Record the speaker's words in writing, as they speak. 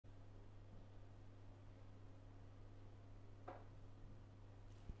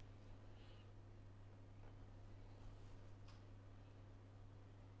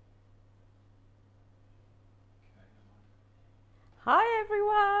Hi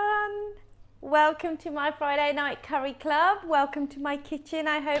everyone! Welcome to my Friday night curry club. Welcome to my kitchen.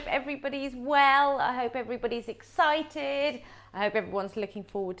 I hope everybody's well. I hope everybody's excited. I hope everyone's looking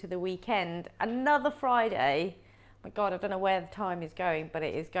forward to the weekend. Another Friday. My God, I don't know where the time is going, but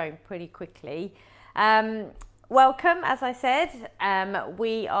it is going pretty quickly. Welcome, as I said.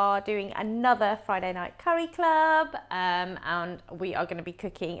 We are doing another Friday night curry club, and we are going to be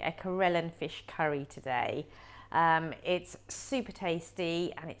cooking a Keralan fish curry today. It's super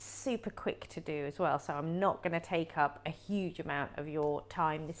tasty and it's super quick to do as well, so I'm not going to take up a huge amount of your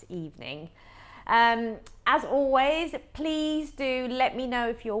time this evening. As always, please do let me know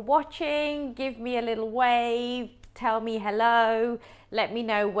if you're watching, give me a little wave, tell me hello, let me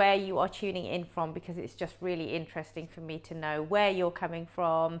know where you are tuning in from, because it's just really interesting for me to know where you're coming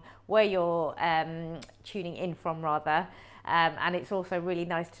from, where you're tuning in from rather. And it's also really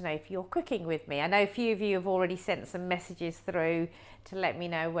nice to know if you're cooking with me. I know a few of you have already sent some messages through to let me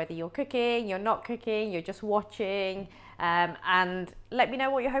know whether you're cooking, you're not cooking, you're just watching, and let me know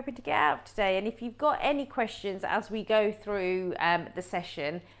what you're hoping to get out today. And if you've got any questions as we go through the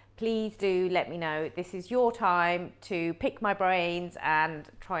session, please do let me know. This is your time to pick my brains and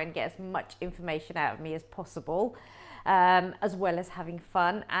try and get as much information out of me as possible. As well as having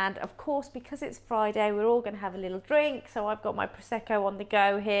fun. And of course, because it's Friday, we're all going to have a little drink, so I've got my Prosecco on the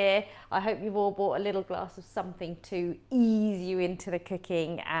go here. I hope you've all bought a little glass of something to ease you into the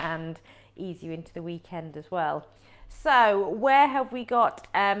cooking and ease you into the weekend as well. So where have we got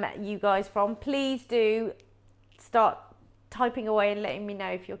you guys from? Please do start typing away and letting me know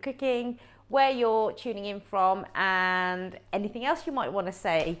if you're cooking, where you're tuning in from, and anything else you might want to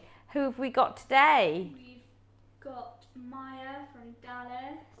say. Who have we got today? Got Maya from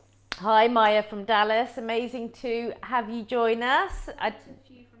Dallas. Hi Maya from Dallas, amazing to have you join us. A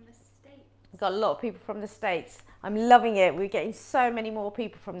few from the States. Got a lot of people from the States. I'm loving it. We're getting so many more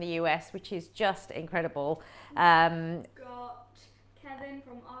people from the US, which is just incredible. Got Kevin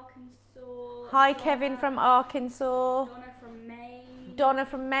from Arkansas. Hi Kevin from Arkansas. Donna from Maine. Donna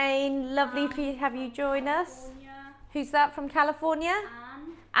from Maine, lovely to have you join us. Who's that from California?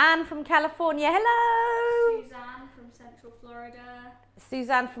 Anne from California, hello! Suzanne from Central Florida.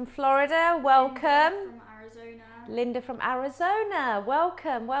 Suzanne from Florida, welcome. Linda from Arizona. Linda from Arizona,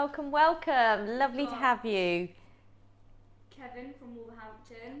 welcome, welcome, welcome. Lovely to have you. Kevin from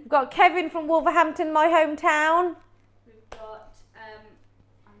Wolverhampton. We've got Kevin from Wolverhampton, my hometown. We've got,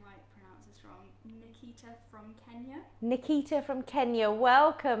 I might pronounce this wrong, Nikita from Kenya. Nikita from Kenya,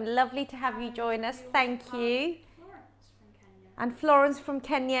 welcome. Lovely to have you join us, thank you. And Florence from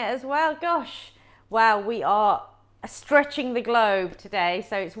Kenya as well. Gosh, wow, we are stretching the globe today,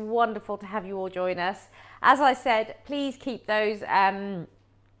 so it's wonderful to have you all join us. As I said, please keep those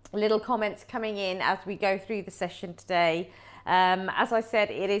little comments coming in as we go through the session today. As I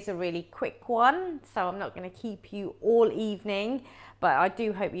said, it is a really quick one, so I'm not going to keep you all evening, but I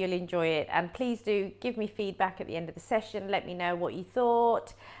do hope you'll enjoy it. And please do give me feedback at the end of the session. Let me know what you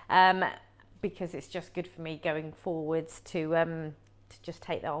thought. Because it's just good for me going forwards to just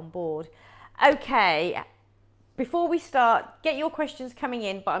take that on board. Okay, before we start, get your questions coming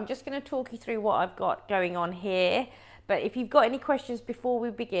in, but I'm just going to talk you through what I've got going on here. But if you've got any questions before we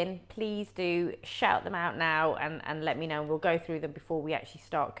begin, please do shout them out now and let me know. We'll go through them before we actually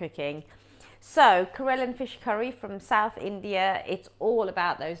start cooking. So, Keralan Fish Curry from South India. It's all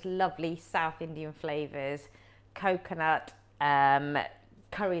about those lovely South Indian flavours, coconut,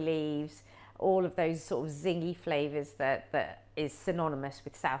 curry leaves, all of those sort of zingy flavours that is synonymous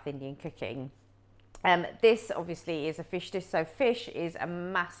with South Indian cooking. This obviously is a fish dish, so fish is a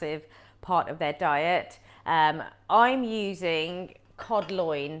massive part of their diet. I'm using cod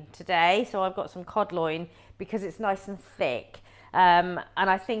loin today, so I've got some cod loin because it's nice and thick. And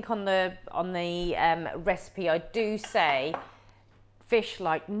I think on the recipe I do say fish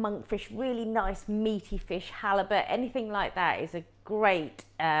like monkfish, really nice meaty fish, halibut, anything like that is a great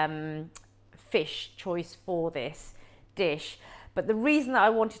fish choice for this dish. But the reason that I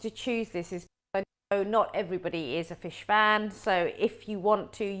wanted to choose this is I know not everybody is a fish fan, so if you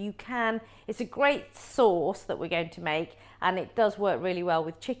want to, you can. It's a great sauce that we're going to make, and it does work really well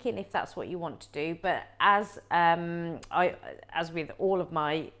with chicken if that's what you want to do. But as with all of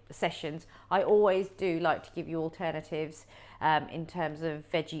my sessions, I always do like to give you alternatives in terms of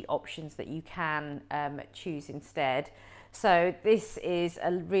veggie options that you can choose instead. So this is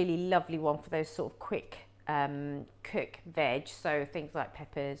a really lovely one for those sort of quick cook veg, so things like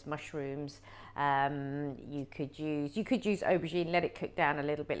peppers, mushrooms. You could use aubergine, let it cook down a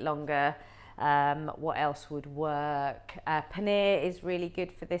little bit longer. What else would work? Paneer is really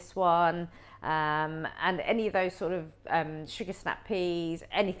good for this one. And any of those sort of sugar snap peas,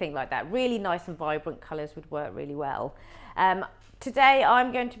 anything like that. Really nice and vibrant colours would work really well. Today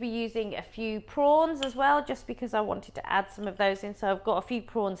I'm going to be using a few prawns as well, just because I wanted to add some of those in. So I've got a few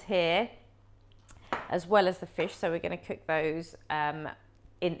prawns here, as well as the fish. So we're going to cook those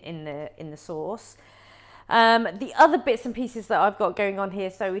in the sauce. The other bits and pieces that I've got going on here,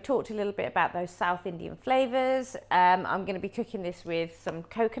 so we talked a little bit about those South Indian flavours. I'm going to be cooking this with some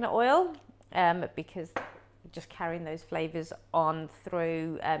coconut oil, because just carrying those flavours on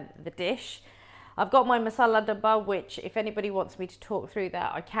through the dish. I've got my masala dabba, which if anybody wants me to talk through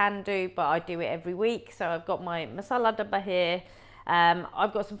that, I can do, but I do it every week. So I've got my masala dabba here.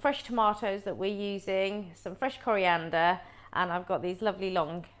 I've got some fresh tomatoes that we're using, some fresh coriander, and I've got these lovely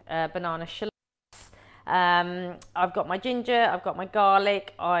long banana shallots. I've got my ginger, I've got my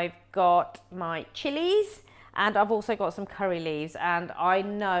garlic, I've got my chilies, and I've also got some curry leaves. And I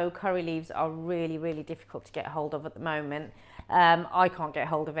know curry leaves are really, really difficult to get hold of at the moment. I can't get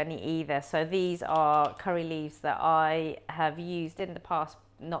hold of any either. So these are curry leaves that I have used in the past,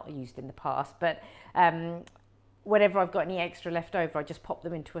 not used in the past, but whenever I've got any extra left over, I just pop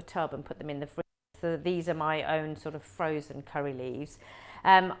them into a tub and put them in the fridge. So these are my own sort of frozen curry leaves.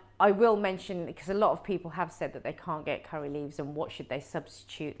 I will mention, because a lot of people have said that they can't get curry leaves and what should they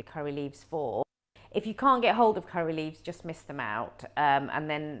substitute the curry leaves for. If you can't get hold of curry leaves, just miss them out, and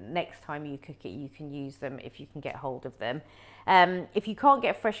then next time you cook it, you can use them if you can get hold of them. If you can't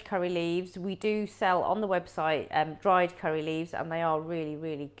get fresh curry leaves, we do sell on the website dried curry leaves, and they are really,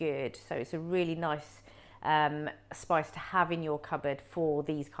 really good. So it's a really nice spice to have in your cupboard for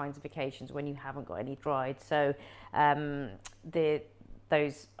these kinds of occasions when you haven't got any dried. So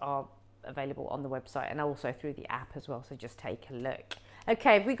those are available on the website and also through the app as well, so just take a look.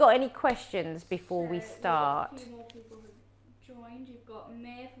 Okay, have we got any questions before we start? A few more people have joined. You've got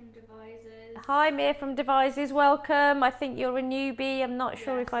Mir from Devices. Hi Mir from Devices, welcome. I think you're a newbie, I'm not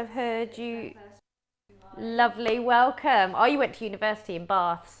sure if I've heard you. Lovely, welcome. You went to university in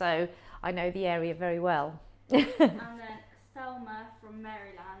Bath, so I know the area very well. And then Thelma from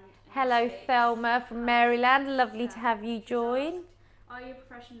Maryland. Hello Thelma from Maryland, lovely to have you join. Are you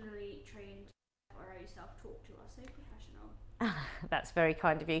professionally trained or are you self-taught? To us? So professional. That's very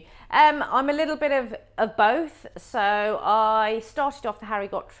kind of you. I'm a little bit of both. So I started off the Harry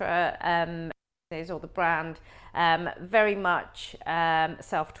Ghotra, or the brand, very much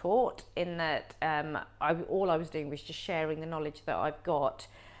self-taught, in that all I was doing was just sharing the knowledge that I've got,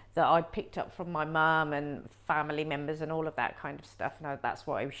 that I picked up from my mum and family members and all of that kind of stuff. And that's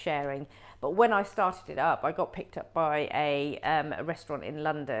what I was sharing. But when I started it up, I got picked up by a restaurant in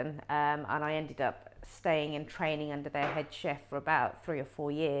London, and I ended up staying and training under their head chef for about 3 or 4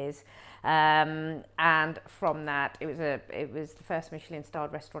 years. And from that, it was the first Michelin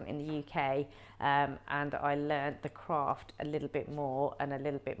starred restaurant in the UK, and I learned the craft a little bit more and a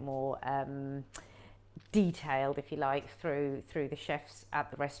little bit more detailed, if you like, through the chefs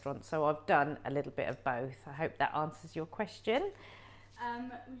at the restaurant. So I've done a little bit of both. I hope that answers your question.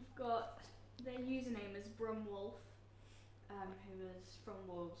 We've got their username is Brumwolf, who was from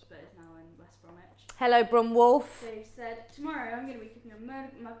Wolves but is now in West Bromwich. Hello Brumwolf. They said, tomorrow I'm going to be cooking a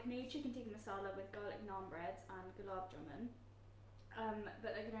makhani chicken tikka masala with garlic naan bread and gulab jamun.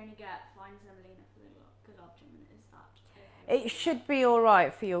 But they can only get fine semolina for the gulab jamun. Is that okay? It should be all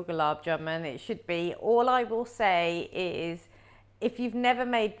right for your gulab jamun. It should be. All I will say is, if you've never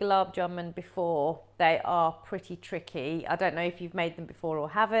made gulab jamun before, they are pretty tricky. I don't know if you've made them before or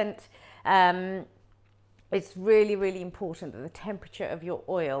haven't. It's really, really important that the temperature of your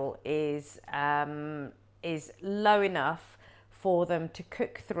oil is low enough for them to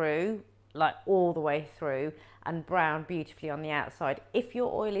cook through, like all the way through, and brown beautifully on the outside. If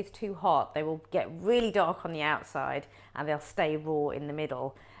your oil is too hot, they will get really dark on the outside and they'll stay raw in the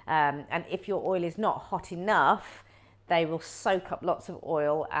middle. And if your oil is not hot enough, they will soak up lots of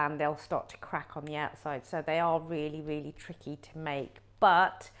oil and they'll start to crack on the outside. So they are really, really tricky to make,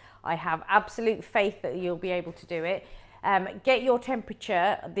 but I have absolute faith that you'll be able to do it. Get your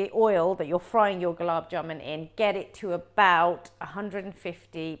temperature, the oil that you're frying your gulab jamun in, get it to about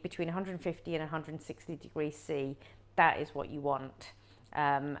 150, between 150 and 160 degrees C. That is what you want.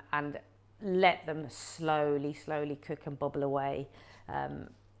 And let them slowly cook and bubble away,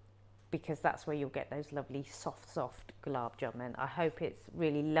 because that's where you'll get those lovely soft gulab jamun. I hope it's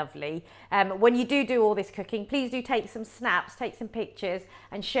really lovely. When you do all this cooking, please do take some snaps, take some pictures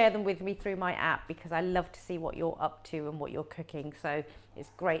and share them with me through my app, because I love to see what you're up to and what you're cooking. So it's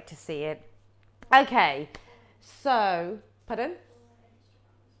great to see it. Okay, so, pardon?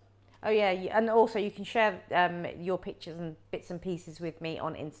 Oh yeah, and also you can share your pictures and bits and pieces with me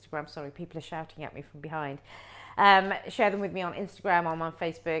on Instagram. Sorry, people are shouting at me from behind. Share them with me on Instagram. I'm on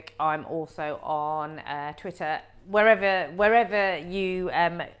Facebook. I'm also on Twitter. Wherever you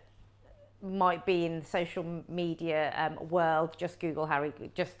might be in the social media world, just Google Harry.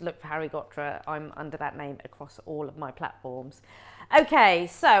 Just look for Harry Ghotra. I'm under that name across all of my platforms. Okay,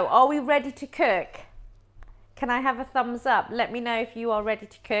 so are we ready to cook? Can I have a thumbs up? Let me know if you are ready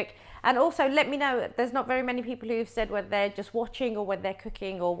to cook. And also let me know, there's not very many people who've said whether they're just watching or whether they're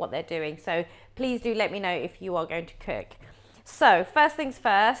cooking or what they're doing. So please do let me know if you are going to cook. So first things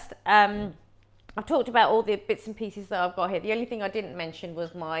first, I've talked about all the bits and pieces that I've got here. The only thing I didn't mention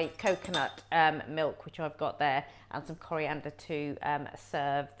was my coconut milk, which I've got there, and some coriander to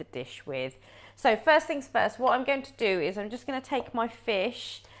serve the dish with. So first things first, what I'm going to do is I'm just going to take my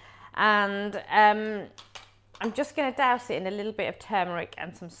fish and I'm just going to douse it in a little bit of turmeric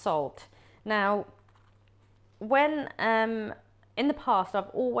and some salt. Now, when in the past, I've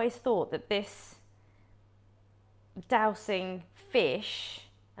always thought that this dousing fish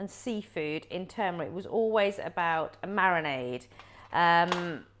and seafood in turmeric was always about a marinade,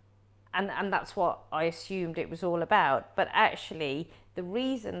 and that's what I assumed it was all about. But actually, the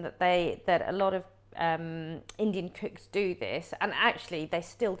reason that a lot of Indian cooks do this, and actually they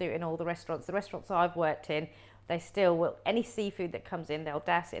still do it in all the restaurants that I've worked in, they still will, any seafood that comes in, they'll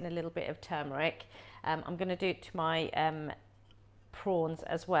douse it in a little bit of turmeric. I'm going to do it to my prawns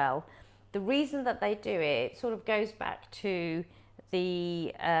as well. The reason that they do it, it sort of goes back to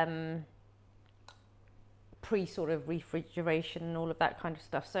the pre sort of refrigeration and all of that kind of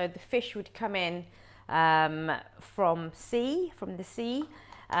stuff. So the fish would come in from the sea,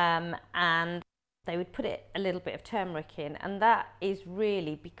 and they would put a little bit of turmeric in, and that is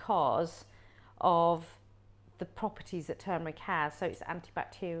really because of the properties that turmeric has. So it's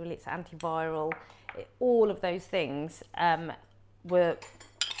antibacterial, it's antiviral, all of those things were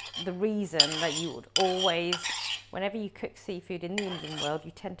the reason that you would always, whenever you cook seafood in the Indian world,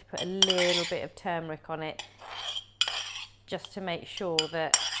 you tend to put a little bit of turmeric on it just to make sure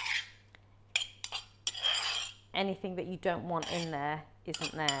that anything that you don't want in there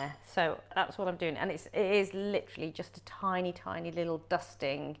isn't there. So that's what I'm doing, and it is literally just a tiny little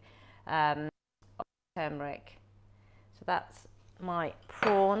dusting of turmeric. So that's my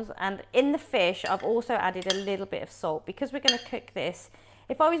prawns, and in the fish I've also added a little bit of salt because we're going to cook this.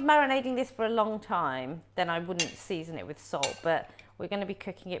 If I was marinating this for a long time, then I wouldn't season it with salt, but we're going to be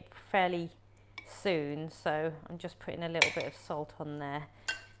cooking it fairly soon, so I'm just putting a little bit of salt on there.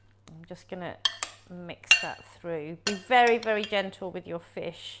 I'm just going to mix that through. Be very gentle with your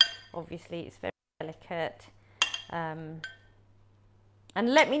fish. Obviously it's very delicate.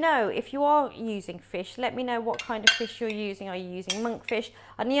 And let me know if you are using fish. Let me know what kind of fish you're using. Are you using monkfish?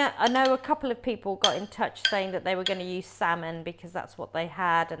 And yeah, I know a couple of people got in touch saying that they were going to use salmon because that's what they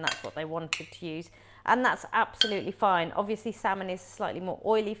had and that's what they wanted to use. And that's absolutely fine. Obviously salmon is a slightly more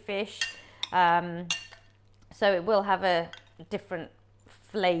oily fish, so it will have a different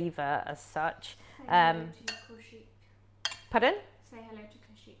flavour as such. Pardon? Say hello to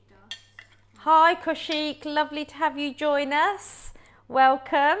Kaushik, Dar. Hi Kaushik, lovely to have you join us.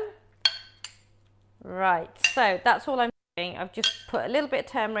 Welcome. Right, so that's all I'm doing. I've just put a little bit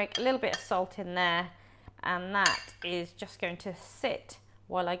of turmeric, a little bit of salt in there, and that is just going to sit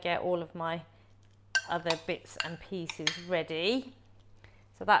while I get all of my other bits and pieces ready.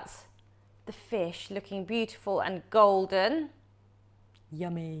 So that's the fish looking beautiful and golden.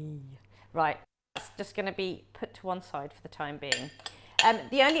 Yummy. Right, that's just going to be put to one side for the time being.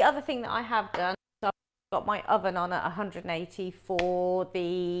 The only other thing that I have done, got my oven on at 180 for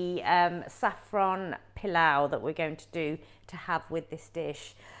the saffron pilau that we're going to do to have with this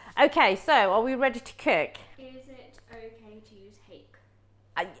dish. Okay, so are we ready to cook? Is it okay to use hake?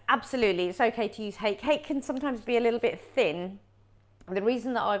 Absolutely, it's okay to use hake. Hake can sometimes be a little bit thin. The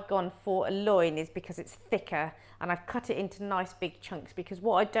reason that I've gone for a loin is because it's thicker, and I've cut it into nice big chunks, because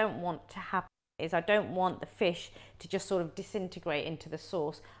what I don't want to happen is I don't want the fish to just sort of disintegrate into the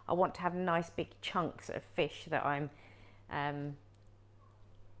sauce. I want to have nice big chunks of fish that I'm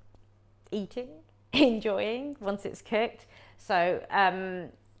eating, enjoying once it's cooked. So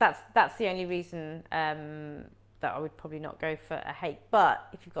that's the only reason that I would probably not go for a hake. But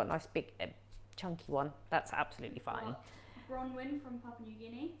if you've got a nice big chunky one, that's absolutely fine. Bronwyn from Papua New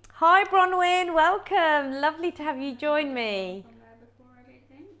Guinea. Hi Bronwyn, welcome. Lovely to have you join me.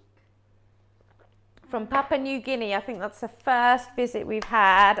 From Papua New Guinea. I think that's the first visit we've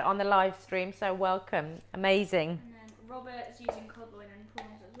had on the live stream, so welcome. Amazing. And then Robert's using cod loin and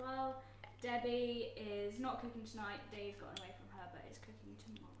prawns as well. Debbie is not cooking tonight. Dave's gotten away from her, but is cooking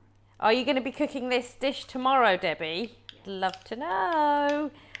tomorrow. Are you going to be cooking this dish tomorrow, Debbie? Yes. Love to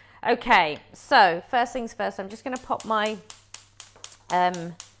know. Okay, so first things first, I'm just going to pop my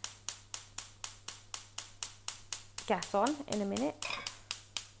gas on in a minute.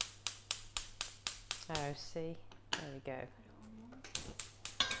 Oh, see, there we go.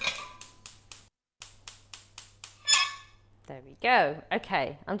 There we go.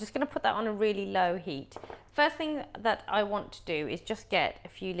 Okay, I'm just going to put that on a really low heat. First thing that I want to do is just get a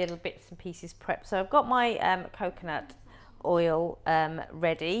few little bits and pieces prepped. So I've got my coconut oil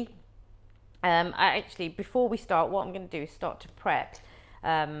ready. Actually, before we start, what I'm going to do is start to prep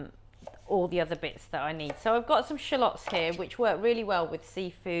all the other bits that I need. So I've got some shallots here, which work really well with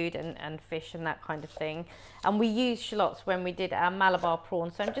seafood and fish and that kind of thing. And we used shallots when we did our Malabar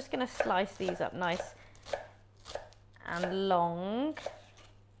prawns. So I'm just going to slice these up nice and long.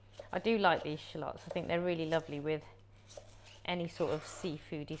 I do like these shallots. I think they're really lovely with any sort of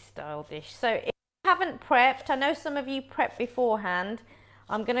seafoody style dish. So if you haven't prepped, I know some of you prep beforehand.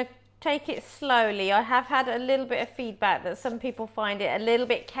 I'm going to take it slowly. I have had a little bit of feedback that some people find it a little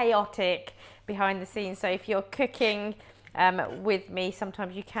bit chaotic behind the scenes. So if you're cooking with me,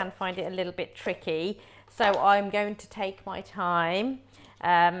 sometimes you can find it a little bit tricky. So I'm going to take my time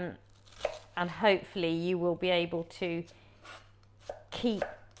and hopefully you will be able to keep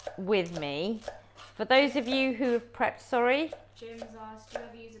with me. For those of you who have prepped, sorry. Jim's asked, do you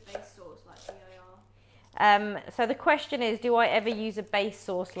ever use a base sauce like BIR? So the question is, do I ever use a base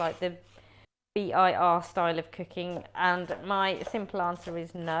sauce like the BIR style of cooking? And my simple answer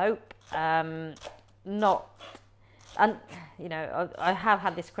is no. Not, and you know, I have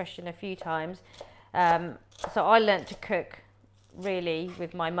had this question a few times. So I learnt to cook really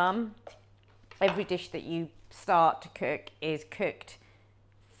with my mum. Every dish that you start to cook is cooked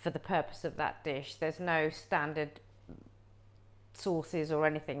for the purpose of that dish. There's no standard sauces or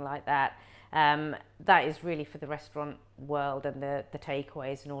anything like that. That is really for the restaurant world and the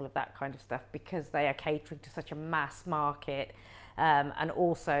takeaways and all of that kind of stuff, because they are catering to such a mass market, and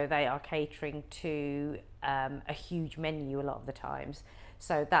also they are catering to a huge menu a lot of the times.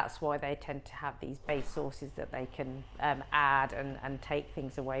 So that's why they tend to have these base sauces that they can add and take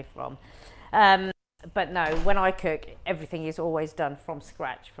things away from. But no, when I cook, everything is always done from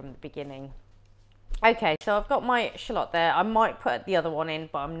scratch from the beginning. Okay, so I've got my shallot there. I might put the other one in,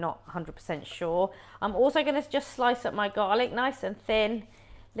 but I'm not 100% sure. I'm also going to just slice up my garlic nice and thin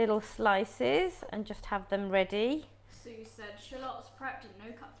little slices and just have them ready. Sue said, shallots prepped and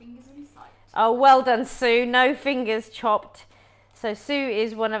no cut fingers in sight. Oh, well done, Sue. No fingers chopped. So Sue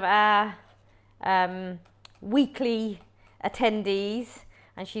is one of our weekly attendees,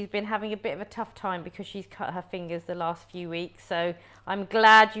 and she's been having a bit of a tough time because she's cut her fingers the last few weeks. So I'm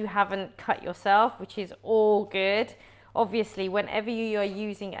glad you haven't cut yourself, which is all good. Obviously, whenever you are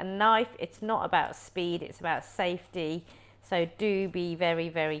using a knife, it's not about speed, it's about safety. So do be very,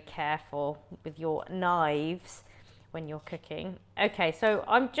 very careful with your knives when you're cooking. Okay, so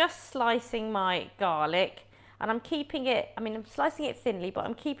I'm just slicing my garlic, and I'm keeping it, I mean, I'm slicing it thinly, but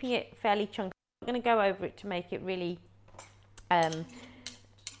I'm keeping it fairly chunky. I'm going to go over it to make it really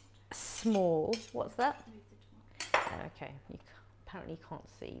small. What's that? Okay, you apparently can't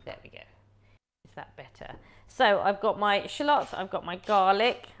see. There we go. Is that better? So I've got my shallots, I've got my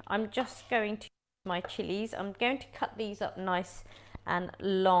garlic. I'm just going to use my chilies. I'm going to cut these up nice and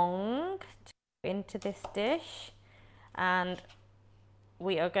long into this dish, and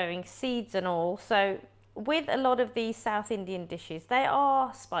we are going seeds and all. So with a lot of these South Indian dishes, they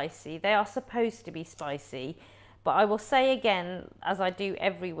are spicy. They are supposed to be spicy. But I will say again, as I do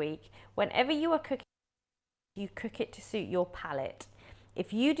every week, whenever you are cooking, you cook it to suit your palate.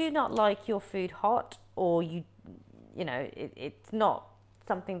 If you do not like your food hot, or you know, it's not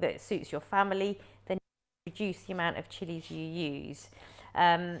something that suits your family, then reduce the amount of chilies you use.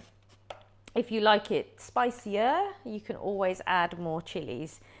 If you like it spicier, you can always add more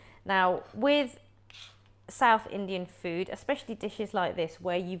chilies. Now, with South Indian food, especially dishes like this,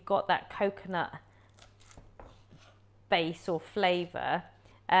 where you've got that coconut base or flavour,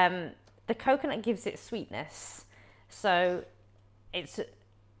 the coconut gives it sweetness, so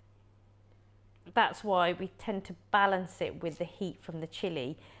that's why we tend to balance it with the heat from the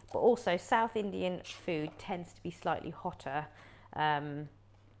chili. But also South Indian food tends to be slightly hotter than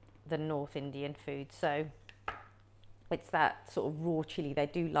North Indian food, so it's that sort of raw chili. They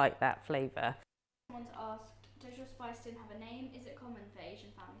do like that flavour. Someone's asked, does your spice tin have a name? Is it common for Asian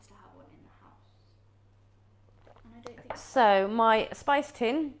families to have one in the house? And I don't think so. My spice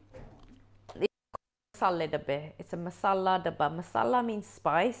tin is masala dabbe. It's a masala dabba. Masala means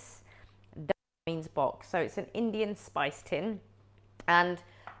spice, dabba means box. So it's an Indian spice tin, and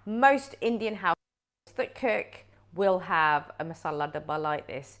most Indian households that cook will have a masala dabba like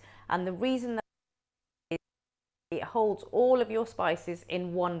this, and the reason that is it holds all of your spices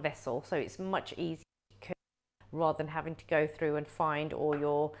in one vessel, so it's much easier to cook rather than having to go through and find all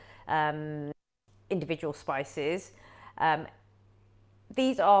your individual spices.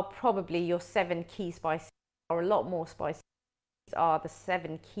 These are probably your 7 key spices. There are a lot more spices. These are the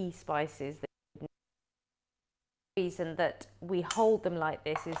 7 key spices. The reason that we hold them like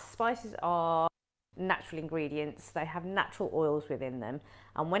this is spices are natural ingredients. They have natural oils within them,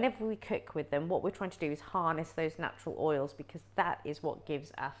 and whenever we cook with them, what we're trying to do is harness those natural oils, because that is what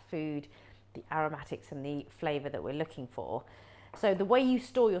gives our food the aromatics and the flavour that we're looking for. So the way you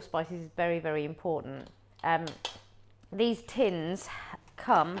store your spices is very, very important. These tins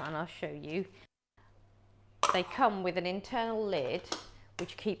come, and I'll show you, they come with an internal lid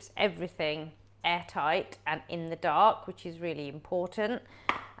which keeps everything airtight and in the dark, which is really important,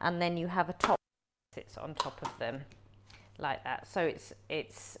 and then you have a top that sits on top of them like that, so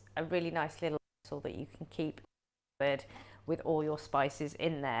it's a really nice little vessel that you can keep covered with all your spices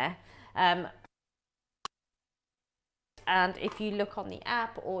in there. And if you look on the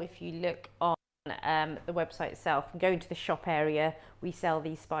app, or if you look on the website itself and go into the shop area, we sell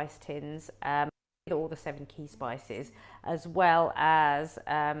these spice tins with all the 7 key spices, as well as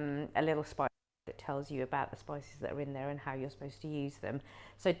a little spice that tells you about the spices that are in there and how you're supposed to use them.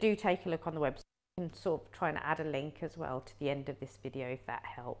 So do take a look on the website. You can sort of try and add a link as well to the end of this video if that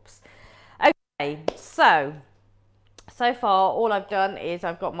helps. Okay, so far all I've done is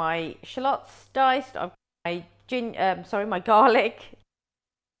I've got my shallots diced, I've got my garlic,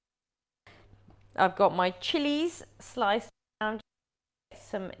 I've got my chilies sliced, and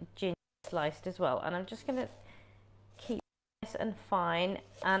some ginger sliced as well, and I'm just going to keep nice and fine.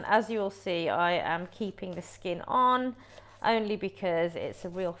 And as you will see, I am keeping the skin on only because it's a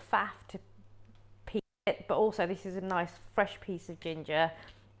real faff to peel it, but also this is a nice fresh piece of ginger,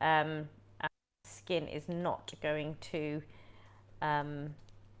 and the skin is not going to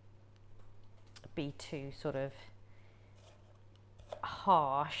be too sort of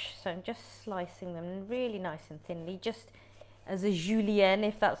harsh, so I'm just slicing them really nice and thinly, just as a julienne,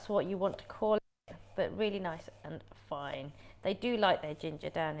 if that's what you want to call it, but really nice and fine. They do like their ginger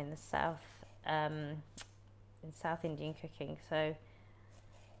down in the south, in South Indian cooking, so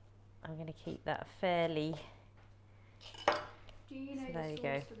I'm going to keep that fairly. Do you know so the there you sauce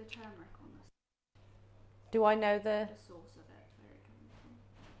go. for the turmeric on this? Do I know the sauce of it, where it comes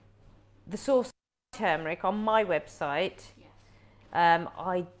from? the sauce of turmeric on my website? Yes.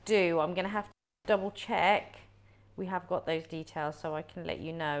 I do. I'm going to have to double check. We have got those details, so I can let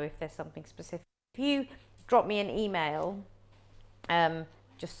you know if there's something specific. If you drop me an email,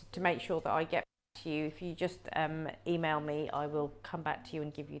 just to make sure that I get back to you, if you just email me, I will come back to you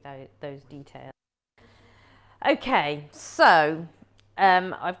and give you those details. Okay, so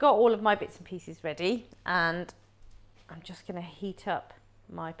I've got all of my bits and pieces ready, and I'm just going to heat up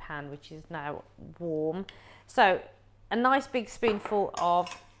my pan, which is now warm. So a nice big spoonful of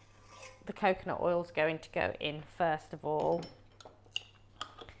the coconut oil is going to go in first of all,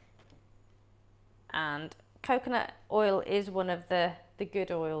 and coconut oil is one of the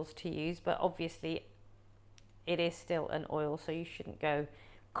good oils to use, but obviously it is still an oil, so you shouldn't go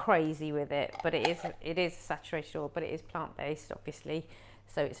crazy with it, but it is saturated oil, but it is plant-based obviously,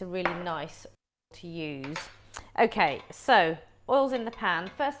 so it's a really nice oil to use. Okay, so oil's in the pan.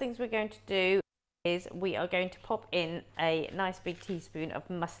 First things we're going to do is we are going to pop in a nice big teaspoon of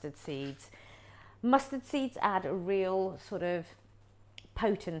mustard seeds. Mustard seeds add a real sort of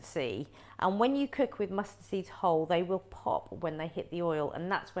potency, and when you cook with mustard seeds whole, they will pop when they hit the oil,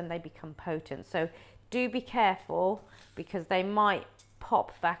 and that's when they become potent. So do be careful, because they might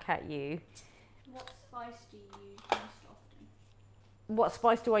pop back at you. What spice do you use most often? What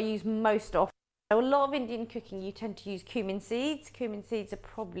spice do I use most often? So a lot of Indian cooking, you tend to use cumin seeds. Cumin seeds are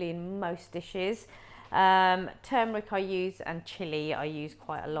probably in most dishes. Turmeric I use, and chilli I use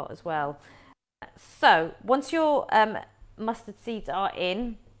quite a lot as well. So once your mustard seeds are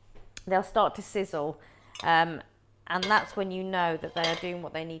in, they'll start to sizzle, and that's when you know that they are doing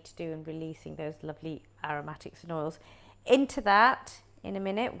what they need to do and releasing those lovely aromatics and oils. Into that, in a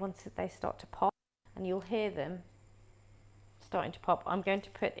minute, once they start to pop, and you'll hear them starting to pop, I'm going to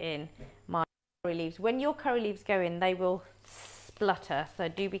put in my curry leaves. When your curry leaves go in, they will splutter, so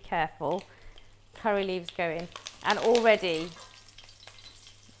do be careful. Curry leaves go in, and already,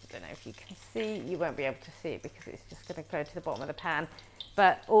 I don't know if you can see, you won't be able to see it because it's just going to go to the bottom of the pan,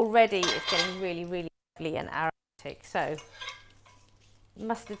 but already it's getting really, really lovely and aromatic. So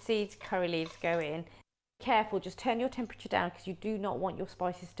mustard seeds, curry leaves go in. careful, just turn your temperature down because you do not want your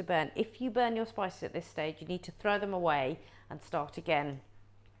spices to burn. If you burn your spices at this stage, you need to throw them away and start again,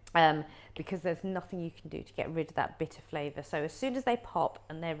 because there's nothing you can do to get rid of that bitter flavour. So as soon as they pop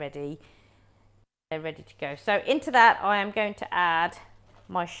and they're ready to go. So into that I am going to add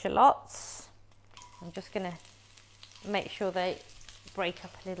my shallots. I'm just going to make sure they break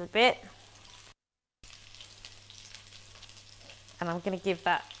up a little bit. And I'm going to give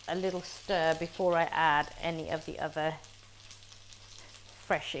that a little stir before I add any of the other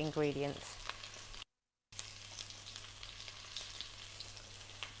fresh ingredients.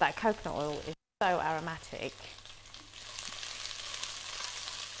 That coconut oil is so aromatic.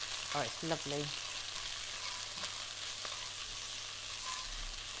 Oh, it's lovely.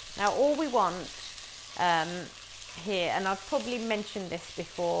 Now all we want here, and I've probably mentioned this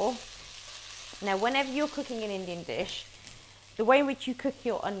before, now whenever you're cooking an Indian dish, the way in which you cook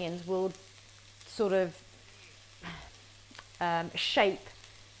your onions will sort of shape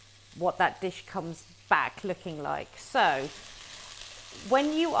what that dish comes back looking like. So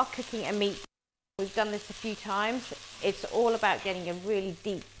when you are cooking a meat, we've done this a few times, it's all about getting a really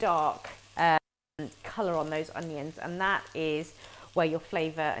deep dark colour on those onions, and that is where your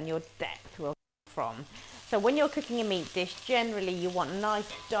flavour and your depth will come from. So when you're cooking a meat dish, generally you want nice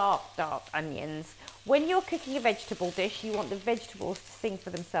dark onions. When you're cooking a vegetable dish, you want the vegetables to sing for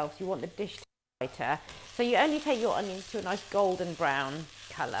themselves. You want the dish to be lighter. So you only take your onions to a nice golden brown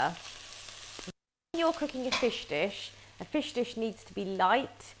colour. When you're cooking a fish dish needs to be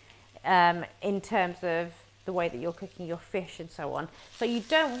light in terms of the way that you're cooking your fish and so on. So you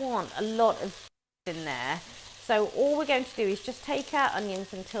don't want a lot of in there. So all we're going to do is just take our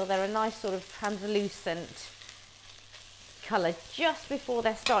onions until they're a nice sort of translucent colour, just before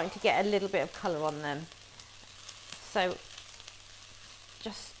they're starting to get a little bit of colour on them. So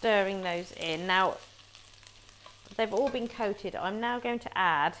just stirring those in. Now they've all been coated. I'm now going to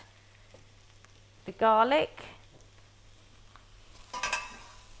add the garlic.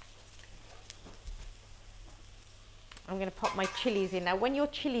 I'm going to pop my chilies in. Now when your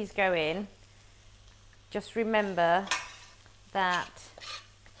chilies go in, just remember that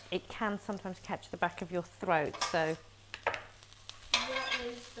it can sometimes catch the back of your throat. So what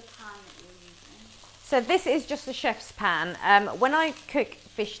is the pan that you're using? So this is just a chef's pan. When I cook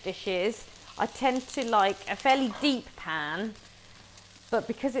fish dishes, I tend to like a fairly deep pan, but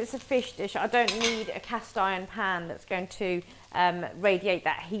because it's a fish dish, I don't need a cast iron pan that's going to radiate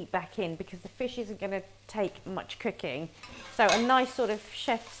that heat back in, because the fish isn't going to take much cooking. So a nice sort of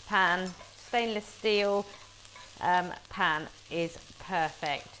chef's pan, stainless steel pan is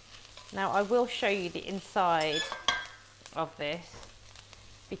perfect. Now I will show you the inside of this,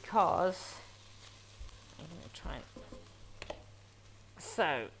 because I'm going to try and,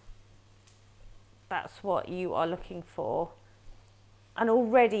 so that's what you are looking for, and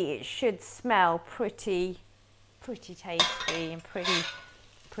already it should smell pretty tasty and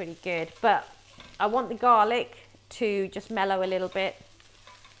pretty good. But I want the garlic to just mellow a little bit,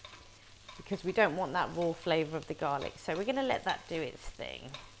 because we don't want that raw flavour of the garlic. So we're going to let that do its thing.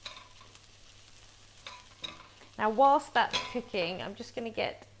 Now whilst that's cooking, I'm just going to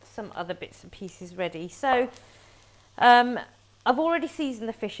get some other bits and pieces ready. So I've already seasoned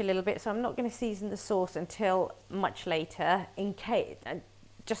the fish a little bit, so I'm not going to season the sauce until much later,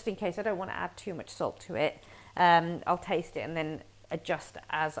 just in case I don't want to add too much salt to it. I'll taste it and then adjust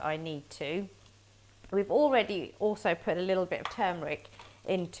as I need to. We've already also put a little bit of turmeric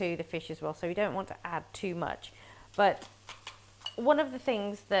into the fish as well, so we don't want to add too much. But one of the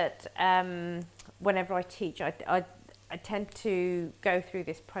things that whenever I teach, I tend to go through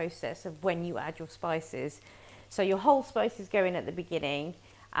this process of when you add your spices. So your whole spices go in at the beginning,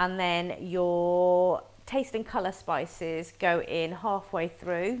 and then your taste and colour spices go in halfway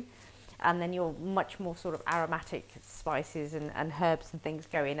through, and then your much more sort of aromatic spices and herbs and things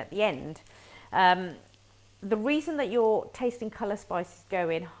go in at the end. The reason that your taste and colour spices go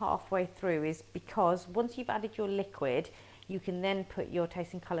in halfway through is because once you've added your liquid, you can then put your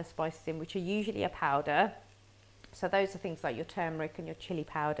taste and colour spices in, which are usually a powder. So those are things like your turmeric and your chilli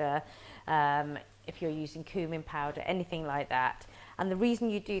powder, if you're using cumin powder, anything like that. And the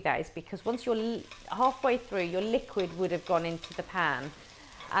reason you do that is because once you're halfway through, your liquid would have gone into the pan.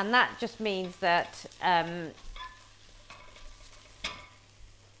 And that just means that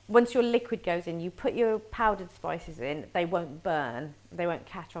once your liquid goes in, you put your powdered spices in, they won't burn, they won't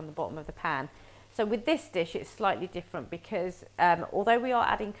catch on the bottom of the pan. So with this dish, it's slightly different, because although we are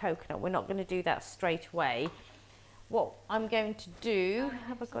adding coconut, we're not going to do that straight away. What I'm going to do,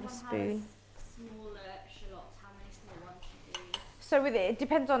 have I got a spoon? Smaller shallots, how many small ones should you use? So with it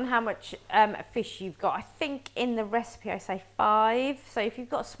depends on how much fish you've got. I think in the recipe I say 5. So if you've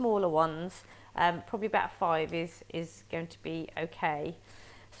got smaller ones, probably about 5 is going to be okay.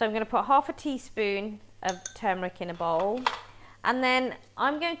 So I'm going to put half a teaspoon of turmeric in a bowl. And then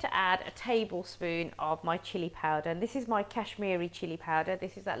I'm going to add a tablespoon of my chili powder. And this is my Kashmiri chili powder.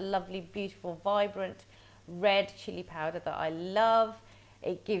 This is that lovely, beautiful, vibrant red chili powder that I love.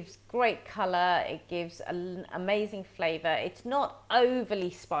 It gives great colour. It gives an amazing flavour. It's not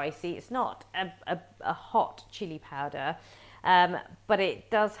overly spicy. It's not a hot chili powder, but it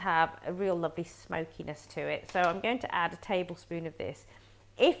does have a real lovely smokiness to it. So I'm going to add a tablespoon of this.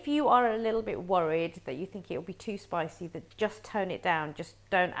 If you are a little bit worried that you think it will be too spicy, that just tone it down. Just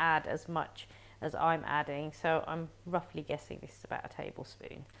don't add as much as I'm adding. So I'm roughly guessing this is about a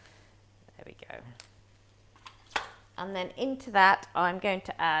tablespoon. There we go. And then into that, I'm going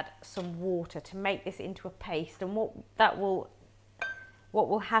to add some water to make this into a paste. And what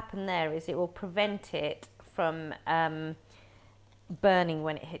will happen there is it will prevent it from burning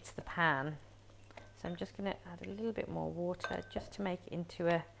when it hits the pan. So I'm just going to add a little bit more water just to make it into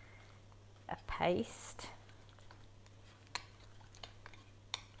a paste.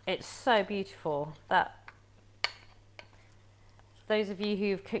 It's so beautiful. Those of you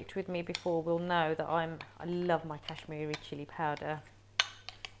who've cooked with me before will know that I love my Kashmiri chili powder.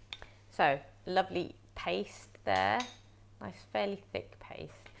 So lovely paste there, nice fairly thick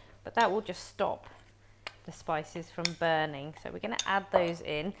paste, but that will just stop the spices from burning. So we're going to add those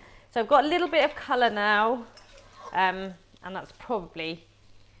in. So I've got a little bit of colour now, and that's probably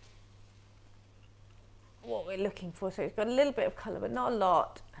what we're looking for. So it's got a little bit of colour, but not a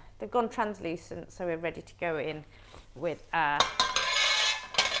lot. They've gone translucent, so we're ready to go in with our...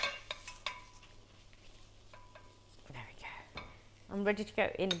 There we go. I'm ready to go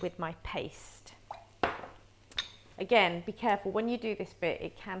in with my paste. Again, be careful when you do this bit,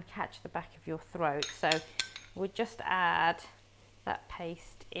 it can catch the back of your throat. So we'll just add that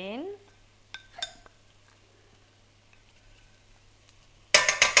paste in.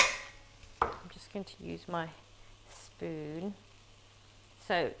 I'm just going to use my spoon.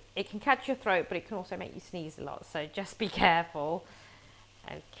 So it can catch your throat, but it can also make you sneeze a lot. So just be careful.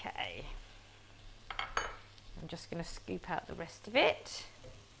 Okay. I'm just going to scoop out the rest of it.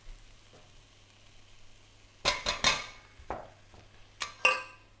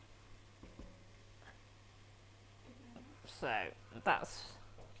 So that's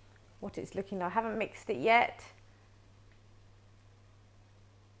what it's looking like. I haven't mixed it yet.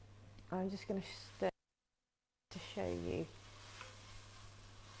 I'm just going to stir to show you.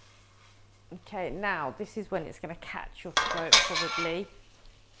 Okay, now this is when it's going to catch your throat probably.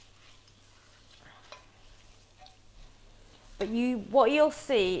 But what you'll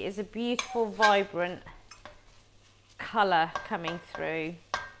see is a beautiful, vibrant colour coming through.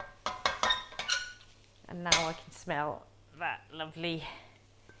 And now I can smell that lovely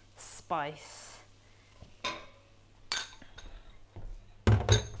spice.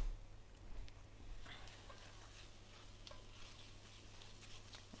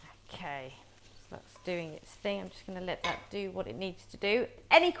 Okay, so that's doing its thing. I'm just going to let that do what it needs to do.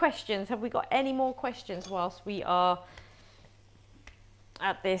 Any questions? Have we got any more questions whilst we are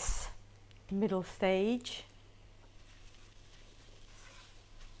at this middle stage?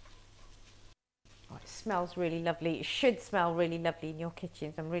 Oh, it smells really lovely. It should smell really lovely in your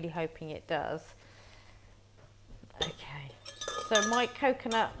kitchens. I'm really hoping it does. Okay, so my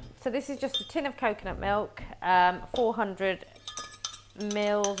coconut, so this is just a tin of coconut milk, 400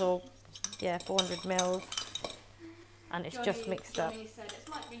 mils, or yeah, 400 mils, and it's just mixed up. Johnny said it's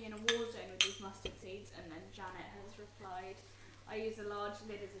like being in a war zone with these mustard seeds, and then Janet has replied, I use a large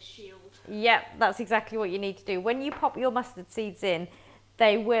lid as a shield. Yep, that's exactly what you need to do. When you pop your mustard seeds in,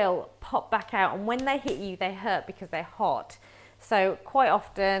 they will pop back out, and when they hit you, they hurt because they're hot. So quite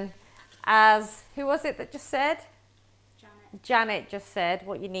often, as, who was it that just said? Janet just said,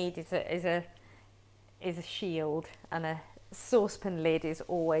 what you need is a shield, and a saucepan lid is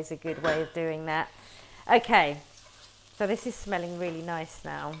always a good way of doing that. Okay, so this is smelling really nice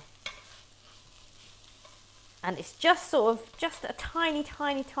now. And it's just sort of, just a tiny,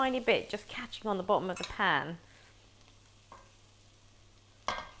 tiny, tiny bit just catching on the bottom of the pan.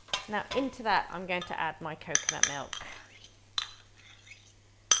 Now into that I'm going to add my coconut milk.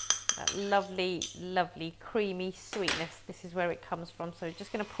 That lovely, lovely creamy sweetness. This is where it comes from. So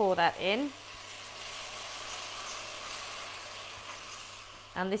just going to pour that in.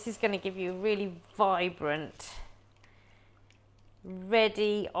 And this is going to give you a really vibrant,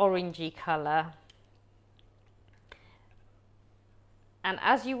 reddy, orangey colour. And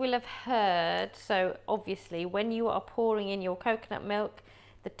as you will have heard, so obviously when you are pouring in your coconut milk,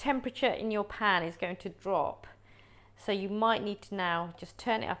 the temperature in your pan is going to drop. So you might need to now just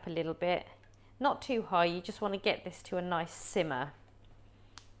turn it up a little bit, not too high, you just want to get this to a nice simmer.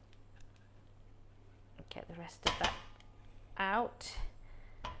 Get the rest of that out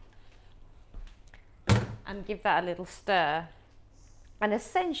and give that a little stir. And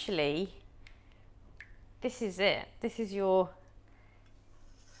essentially, this is it. This is your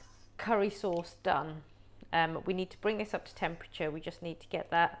curry sauce done. We need to bring this up to temperature. We just need to get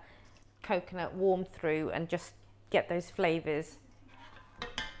that coconut warm through and just get those flavours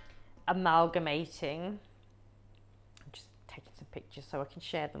amalgamating. I'm just taking some pictures so I can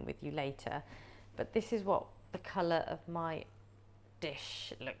share them with you later. But this is what the colour of my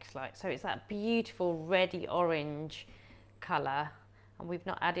dish looks like. So it's that beautiful reddy orange colour, and we've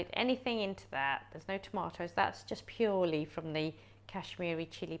not added anything into that. There's no tomatoes. That's just purely from the Kashmiri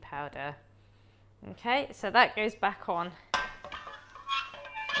chili powder. Okay, so that goes back on.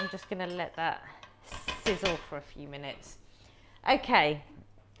 I'm just going to let that sizzle for a few minutes. Okay,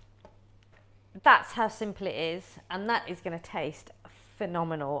 that's how simple it is, and that is going to taste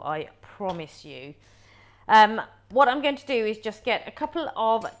phenomenal, I promise you. What I'm going to do is just get a couple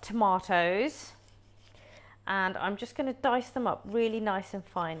of tomatoes, and I'm just going to dice them up really nice and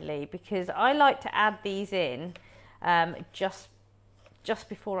finely, because I like to add these in just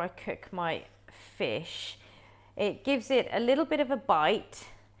before I cook my fish. It gives it a little bit of a bite,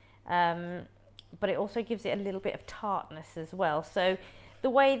 but it also gives it a little bit of tartness as well. So the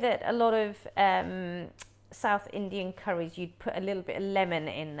way that a lot of South Indian curries, you'd put a little bit of lemon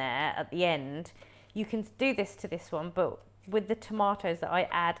in there at the end. You can do this to this one, but with the tomatoes that I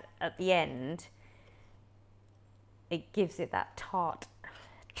add at the end, it gives it that tart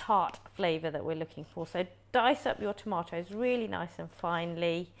flavour that we're looking for. So dice up your tomatoes really nice and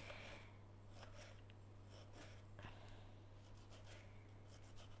finely.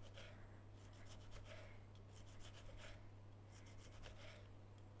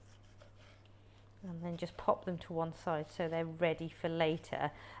 And then just pop them to one side so they're ready for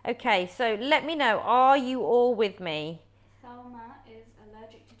later. Okay, so let me know, are you all with me? Thelma is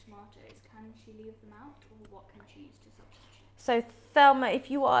allergic to tomatoes. Can she leave them out, or what can she use to substitute? So Thelma,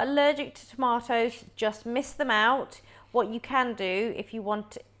 if you are allergic to tomatoes, just miss them out. What you can do if you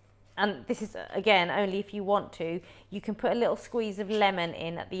want, and this is again only if you want to, you can put a little squeeze of lemon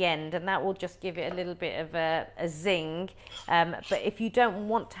in at the end, and that will just give it a little bit of a zing. But if you don't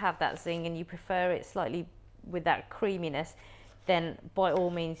want to have that zing and you prefer it slightly with that creaminess, then by all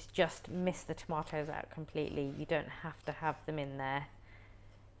means just miss the tomatoes out completely. You don't have to have them in there.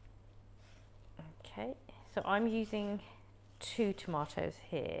 Okay, so I'm using 2 tomatoes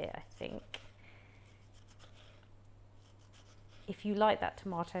here, I think. If you like that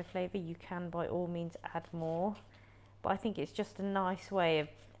tomato flavour, you can by all means add more, but I think it's just a nice way of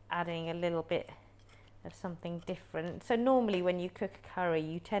adding a little bit of something different. So normally when you cook a curry,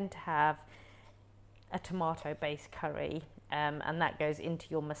 you tend to have a tomato based curry, and that goes into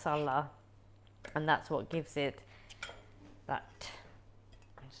your masala, and that's what gives it that,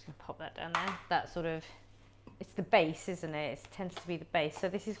 I'm just going to pop that down there, that sort of, it's the base, isn't it? It tends to be the base. So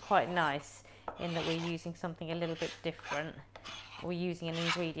this is quite nice in that we're using something a little bit different. We're using an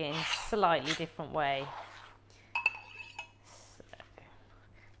ingredient in a slightly different way. So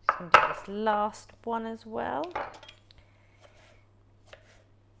just going to do this last one as well.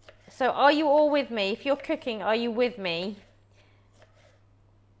 So are you all with me? If you're cooking, are you with me?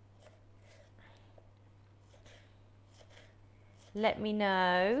 Let me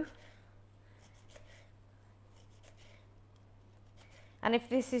know. And if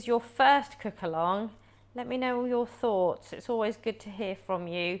this is your first cook along, let me know your thoughts. It's always good to hear from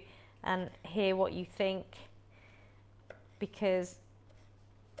you and hear what you think, because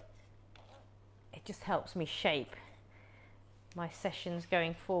it just helps me shape my sessions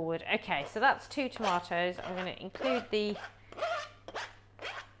going forward. Okay, so that's 2 tomatoes. I'm going to include the...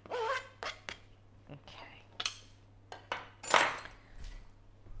 Okay.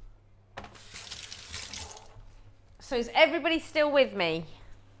 So is everybody still with me?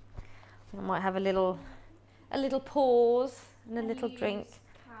 I might have a little pause and a little drink.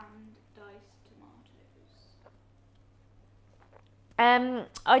 Canned diced tomatoes.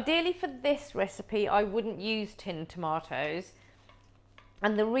 Ideally for this recipe, I wouldn't use tinned tomatoes.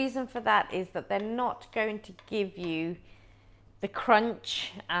 And the reason for that is that they're not going to give you the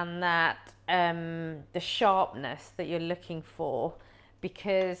crunch and that the sharpness that you're looking for,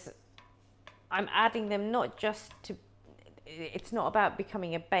 because I'm adding them not just to, it's not about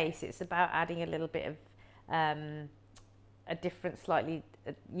becoming a base, it's about adding a little bit of a different slightly,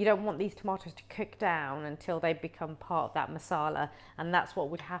 you don't want these tomatoes to cook down until they become part of that masala, and that's what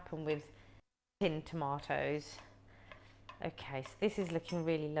would happen with tin tomatoes. Okay, so this is looking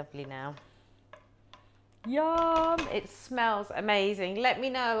really lovely now. Yum! It smells amazing. Let me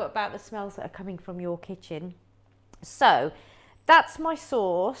know about the smells that are coming from your kitchen. So that's my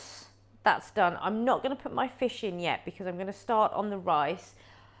sauce. That's done. I'm not going to put my fish in yet because I'm going to start on the rice.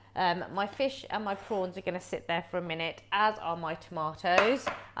 My fish and my prawns are going to sit there for a minute, as are my tomatoes,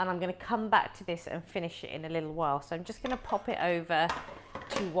 and I'm going to come back to this and finish it in a little while. So I'm just going to pop it over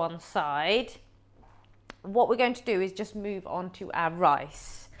to one side. What we're going to do is just move on to our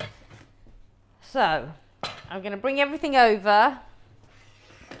rice. So I'm going to bring everything over,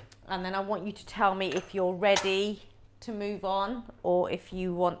 and then I want you to tell me if you're ready to move on or if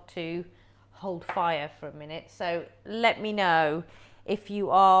you want to hold fire for a minute. So let me know if you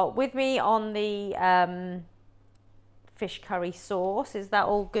are with me on the fish curry sauce. Is that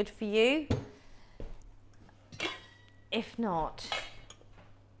all good for you? If not,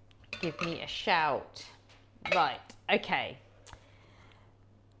 give me a shout. Right, okay.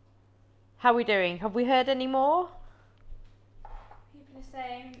 How are we doing? Have we heard any more? People are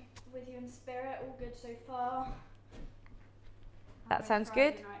saying, with you in spirit, all good so far. That sounds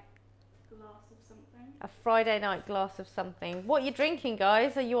good. Glass of something. A Friday night glass of something. What are you drinking,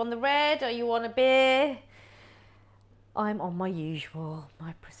 guys? Are you on the red? Are you on a beer? I'm on my usual,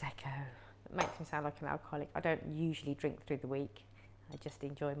 my Prosecco. It makes me sound like an alcoholic. I don't usually drink through the week. I just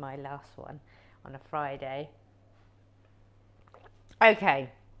enjoy my last one on a Friday. Okay,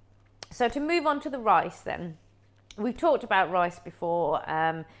 so to move on to the rice then. We've talked about rice before,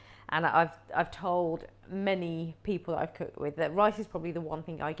 and I've told many people that I've cooked with that rice is probably the one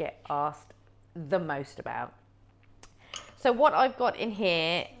thing I get asked the most about. So what I've got in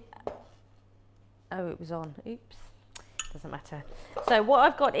here, oh, it was on, oops, doesn't matter. So what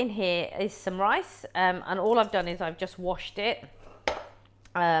I've got in here is some rice, and all I've done is I've just washed it,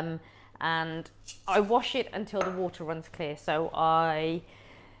 and I wash it until the water runs clear. So I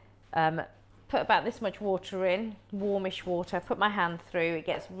put about this much water in, warmish water, put my hand through, it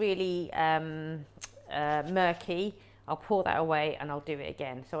gets really murky, I'll pour that away and I'll do it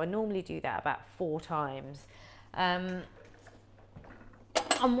again. So I normally do that about 4 times. And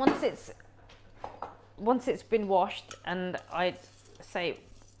once it's been washed, and I'd say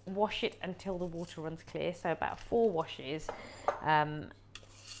wash it until the water runs clear, so about 4 washes. I'm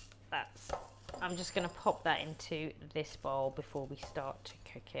just going to pop that into this bowl before we start to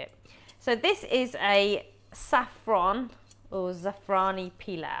cook it. So this is a saffron or zafrani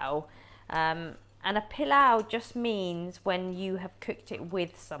pilau, and a pilau just means when you have cooked it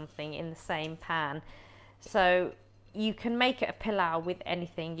with something in the same pan. So you can make it a pilau with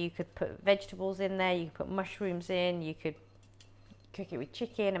anything. You could put vegetables in there, you could put mushrooms in, you could cook it with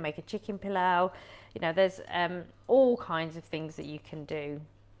chicken and make a chicken pilau. You know, there's all kinds of things that you can do.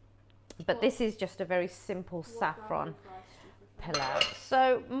 But this is just a very simple saffron pilau.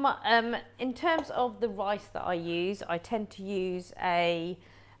 So in terms of the rice that I use, I tend to use a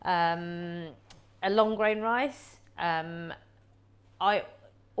long grain rice. I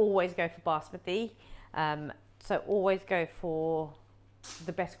always go for basmati. So always go for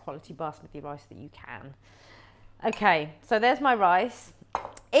the best quality basmati rice that you can. Okay, so there's my rice.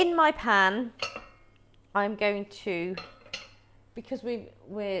 In my pan, I'm going to, because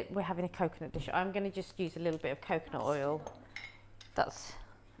we're having a coconut dish, I'm going to just use a little bit of coconut oil.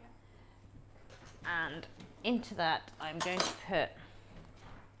 And into that I'm going to put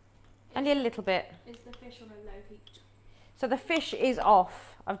only a little bit. Is the fish on a low heat? So the fish is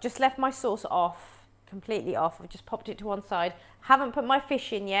off. I've just left my sauce off, completely off. I've just popped it to one side. Haven't put my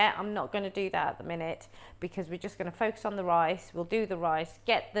fish in yet. I'm not going to do that at the minute because we're just going to focus on the rice. We'll do the rice,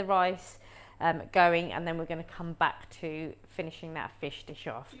 get the rice going, and then we're going to come back to finishing that fish dish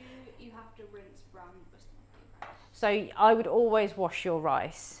off. Do you have to rinse brown basmati rice? So I would always wash your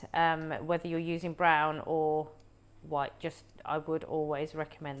rice, whether you're using brown or white. Just I would always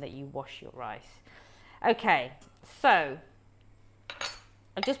recommend that you wash your rice. Okay, so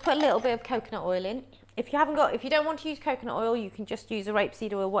I've just put a little bit of coconut oil in. If you don't want to use coconut oil, you can just use a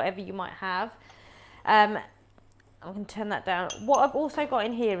rapeseed oil, whatever you might have. I'm going to turn that down. What I've also got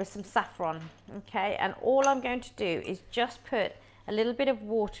in here is some saffron, okay? And all I'm going to do is just put a little bit of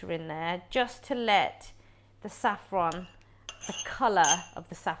water in there just to let the saffron, the colour of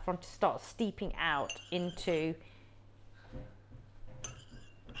the saffron, to start steeping out into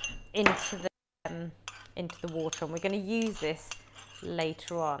the water. And we're going to use this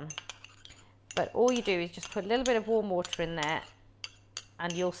later on. But all you do is just put a little bit of warm water in there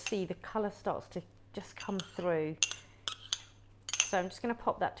and you'll see the colour starts to just come through So I'm just going to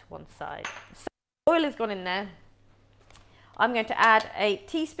pop that to one side. So oil has gone in there. I'm going to add a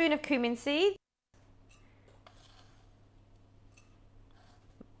teaspoon of cumin seeds.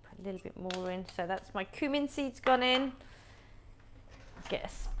 Put a little bit more in. So that's my cumin seeds gone in. Get a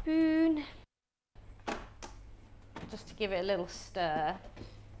spoon just to give it a little stir.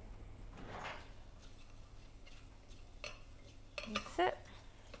 That's it.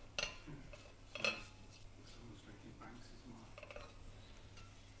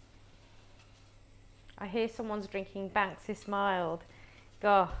 I hear someone's drinking Banks's Mild.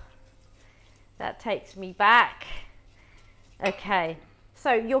 God, that takes me back. Okay,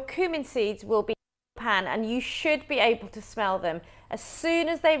 so your cumin seeds will be in the pan and you should be able to smell them. As soon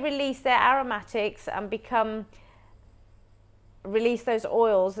as they release their aromatics and release those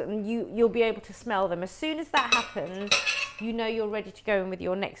oils, and you'll be able to smell them. As soon as that happens, you know you're ready to go in with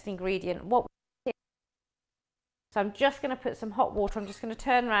your next ingredient. So I'm just going to put some hot water. I'm just going to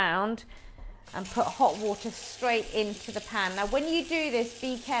turn around and put hot water straight into the pan. Now when you do this,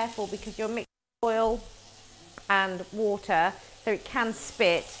 be careful because you're mixing oil and water, so it can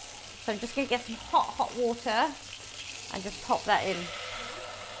spit. So I'm just going to get some hot water and just pop that in.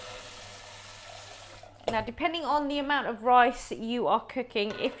 Now depending on the amount of rice you are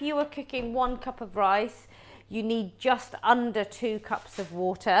cooking, if you are cooking 1 cup of rice, you need just under 2 cups of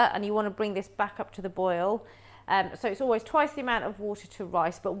water, and you want to bring this back up to the boil. So it's always twice the amount of water to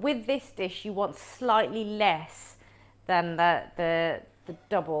rice, but with this dish you want slightly less than the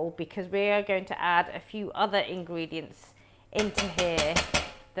double, because we are going to add a few other ingredients into here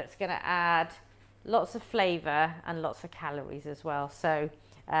that's going to add lots of flavour and lots of calories as well. So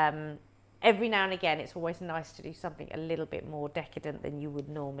every now and again it's always nice to do something a little bit more decadent than you would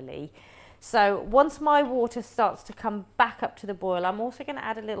normally. So once my water starts to come back up to the boil, I'm also going to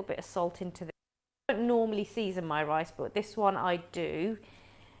add a little bit of salt into this. I don't normally season my rice, but this one I do.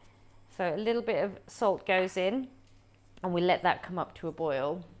 So a little bit of salt goes in and we let that come up to a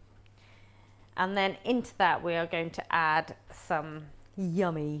boil. And then into that we are going to add some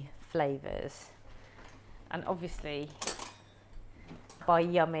yummy flavours. And obviously by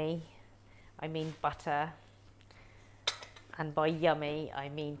yummy I mean butter, and by yummy I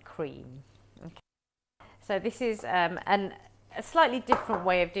mean cream. Okay. So this is a slightly different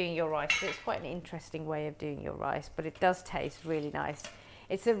way of doing your rice, but it's quite an interesting way of doing your rice, but it does taste really nice.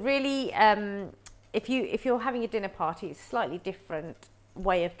 It's a really, if you're having a dinner party, it's a slightly different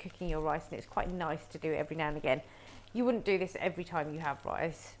way of cooking your rice, and it's quite nice to do it every now and again. You wouldn't do this every time you have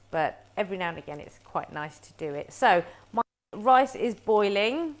rice, but every now and again it's quite nice to do it. So my rice is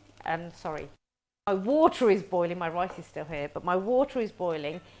boiling, sorry, my water is boiling, my rice is still here, but my water is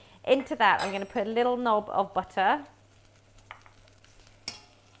boiling. Into that I'm going to put a little knob of butter.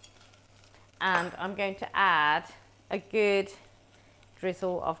 And I'm going to add a good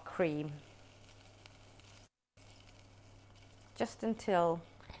drizzle of cream. Just until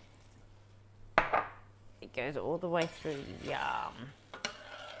it goes all the way through. Yum.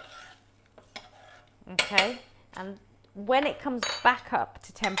 Okay, and when it comes back up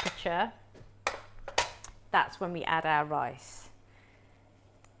to temperature, that's when we add our rice.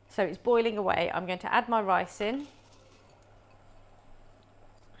 So it's boiling away. I'm going to add my rice in.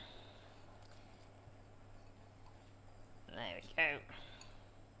 There we go.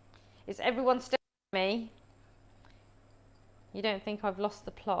 Is everyone still with me? You don't think I've lost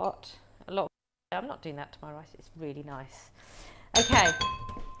the plot? I'm not doing that to my rice. It's really nice. Okay,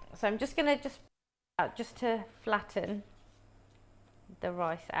 so I'm just going to just to flatten the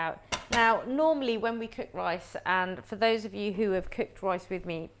rice out. Now, normally when we cook rice, and for those of you who have cooked rice with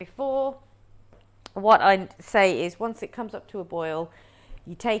me before, what I say is once it comes up to a boil,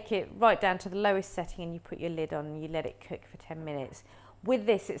 you take it right down to the lowest setting and you put your lid on and you let it cook for 10 minutes. With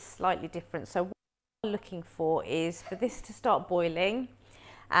this, it's slightly different. So what I'm looking for is for this to start boiling,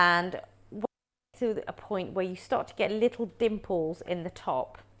 and to a point where you start to get little dimples in the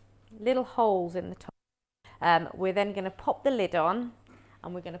top, little holes in the top. We're then going to pop the lid on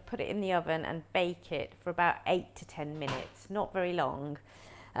and we're going to put it in the oven and bake it for about 8 to 10 minutes, not very long,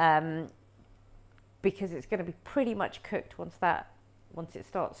 because it's going to be pretty much cooked once it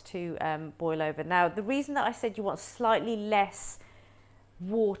starts to boil over. Now, the reason that I said you want slightly less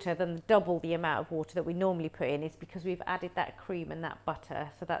water than double the amount of water that we normally put in is because we've added that cream and that butter,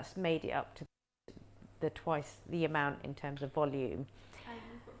 so that's made it up to the twice the amount in terms of volume.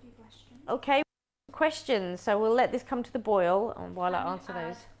 We've got a few questions. Okay, questions. So we'll let this come to the boil while I answer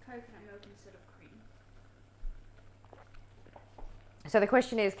those. Coconut milk instead of cream. So the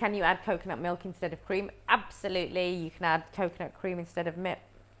question is, can you add coconut milk instead of cream? Absolutely, you can add coconut cream instead of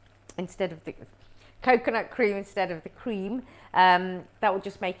the coconut cream instead of the cream. That will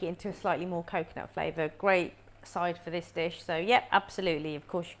just make it into a slightly more coconut flavour. Great side for this dish. So yep, absolutely, of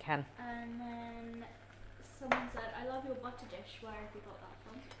course you can. And then someone said, I love your butter dish. Where have you got that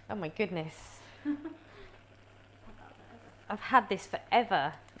from? Oh my goodness. Had that forever. I've had this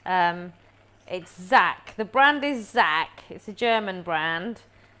forever. It's Zach. The brand is Zach. It's a German brand.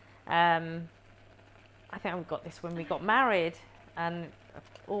 I think I got this when we got married, and I've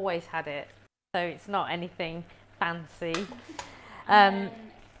always had it. So it's not anything fancy. And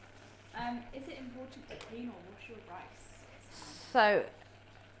then, is it important to clean or wash your rice? So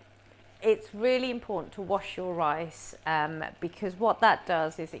it's really important to wash your rice because what that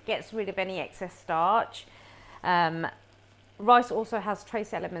does is it gets rid of any excess starch. Rice also has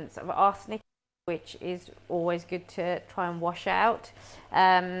trace elements of arsenic, which is always good to try and wash out.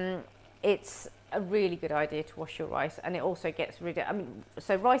 It's a really good idea to wash your rice, and it also gets rid of,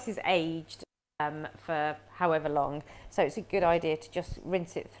 so rice is aged for however long, so it's a good idea to just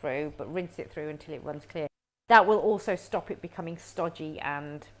rinse it through, but rinse it through until it runs clear. That will also stop it becoming stodgy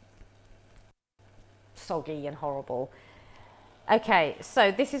and soggy and horrible. Okay,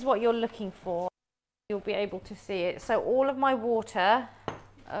 so this is what you're looking for. You'll be able to see it. So all of my water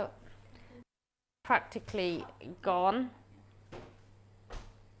practically gone,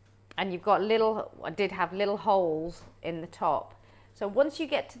 and you've got I did have little holes in the top. So once you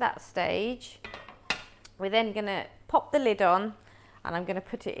get to that stage, we're then going to pop the lid on, and I'm going to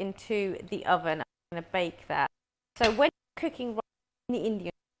put it into the oven. I'm going to bake that. So when you're cooking rice in the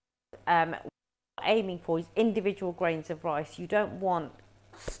Indian, what you're aiming for is individual grains of rice. You don't want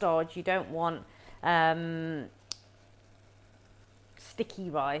stodge, you don't want sticky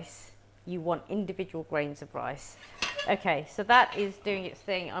rice, you want individual grains of rice. Okay, so that is doing its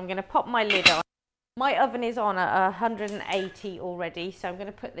thing. I'm going to pop my lid on. My oven is on at 180 already, so I'm going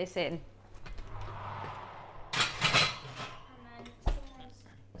to put this in. And then someone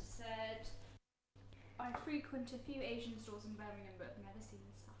said, I frequent a few Asian stores in Birmingham, but I've never seen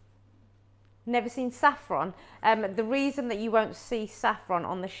saffron. Never seen saffron. The reason that you won't see saffron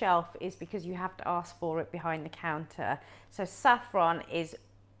on the shelf is because you have to ask for it behind the counter. So saffron is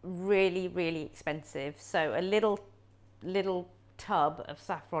really, really expensive. So a little tub of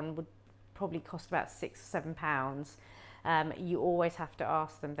saffron would probably cost about £6 or £7. You always have to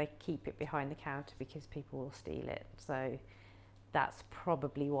ask them. They keep it behind the counter because people will steal it. So that's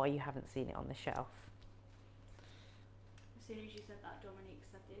probably why you haven't seen it on the shelf. As soon as you said that, Dominique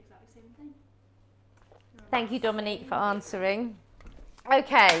said the exact same thing. Thank you, Dominique, for answering.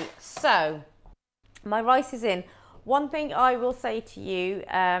 Okay, so my rice is in. One thing I will say to you,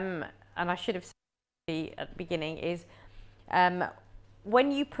 and I should have said at the beginning, is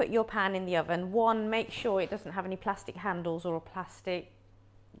when you put your pan in the oven, one, make sure it doesn't have any plastic handles or a plastic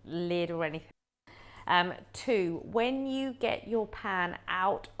lid or anything. Two, when you get your pan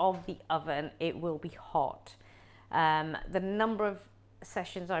out of the oven, it will be hot. The number of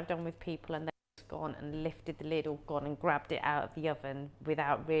sessions I've done with people and they've gone and lifted the lid or gone and grabbed it out of the oven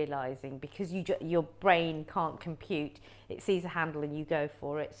without realising, because your brain can't compute. It sees a handle and you go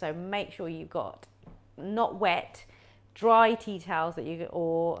for it. So make sure you've got not wet, dry tea towels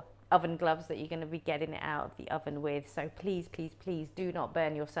or oven gloves that you're going to be getting it out of the oven with. So please, please, please do not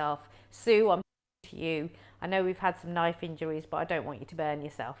burn yourself. Sue, I'm to you. I know we've had some knife injuries, but I don't want you to burn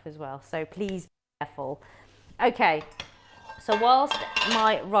yourself as well. So please be careful. Okay, so whilst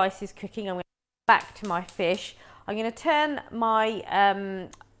my rice is cooking, I'm going to go back to my fish. I'm going to turn my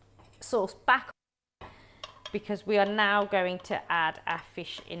sauce back on because we are now going to add our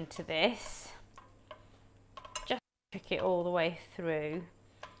fish into this. Just cook it all the way through.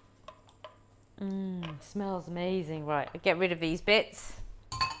 Smells amazing. Right, I'll get rid of these bits.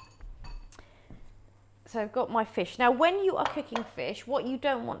 So I've got my fish. Now, when you are cooking fish, what you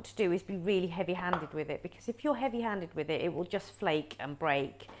don't want to do is be really heavy-handed with it, because if you're heavy-handed with it, it will just flake and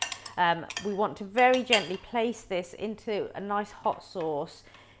break. We want to very gently place this into a nice hot sauce.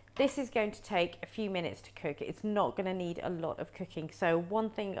 This is going to take a few minutes to cook. It's not going to need a lot of cooking. So one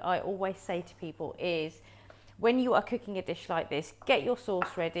thing I always say to people is, when you are cooking a dish like this, get your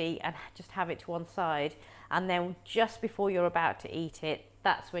sauce ready and just have it to one side. And then just before you're about to eat it,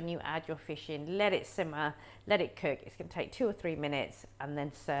 that's when you add your fish in. Let it simmer, let it cook. It's going to take 2 or 3 minutes, and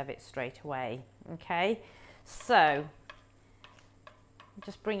then serve it straight away. Okay, so I'm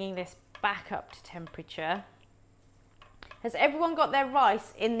just bringing this back up to temperature. Has everyone got their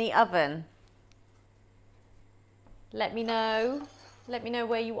rice in the oven? Let me know. Let me know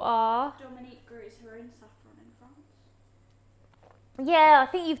where you are. Dominique grows her own saffron in France. Yeah,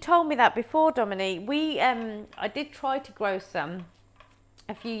 I think you've told me that before, Dominique. I did try to grow some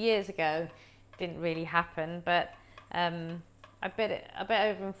a few years ago. didn't really happen, but I bet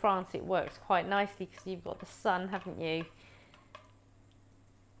over in France it works quite nicely because you've got the sun, haven't you?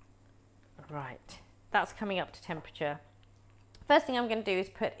 Right, that's coming up to temperature. First thing I'm going to do is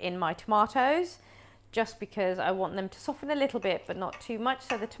put in my tomatoes, just because I want them to soften a little bit but not too much.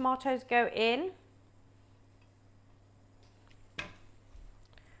 So the tomatoes go in. A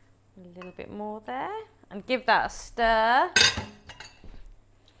little bit more there, and give that a stir.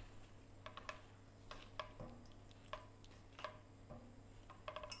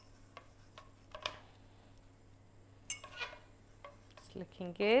 It's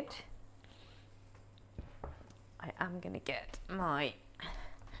looking good. I am going to get my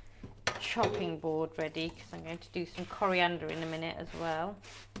chopping board ready because I'm going to do some coriander in a minute as well.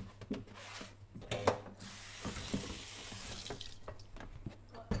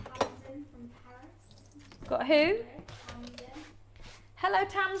 Got who? Hello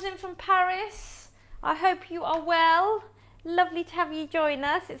Tamsin from Paris. I hope you are well. Lovely to have you join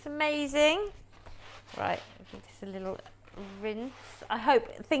us. It's amazing. Right, give this a little rinse. I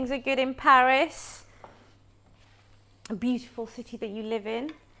hope things are good in Paris. A beautiful city that you live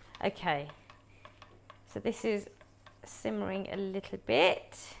in. Okay, so this is simmering a little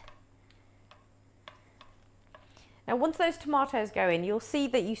bit. Now once those tomatoes go in, you'll see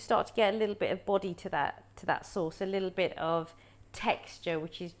that you start to get a little bit of body to that sauce, a little bit of texture,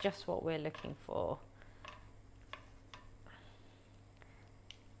 which is just what we're looking for.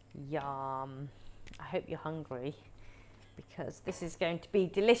 Yum. I hope you're hungry because this is going to be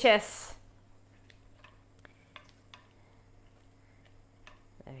delicious.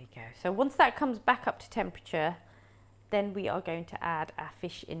 There we go. So once that comes back up to temperature, then we are going to add our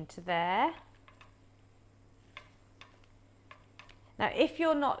fish into there. Now, if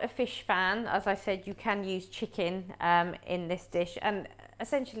you're not a fish fan, as I said, you can use chicken in this dish, and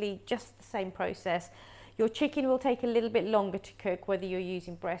essentially just the same process. Your chicken will take a little bit longer to cook, whether you're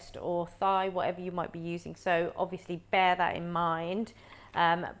using breast or thigh, whatever you might be using. So obviously bear that in mind.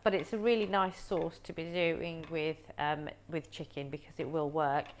 But it's a really nice sauce to be doing with chicken because it will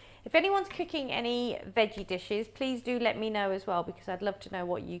work. If anyone's cooking any veggie dishes, please do let me know as well, because I'd love to know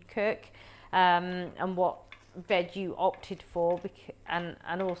what you cook and what veg you opted for,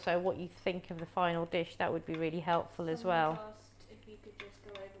 and also what you think of the final dish. That would be really helpful as well. Asked if you could just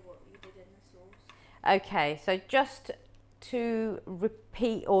go over what you did in the sauce. Okay, so just to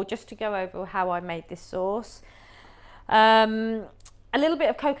repeat, or just to go over how I made this sauce. A little bit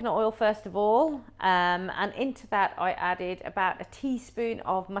of coconut oil first of all, and into that I added about a teaspoon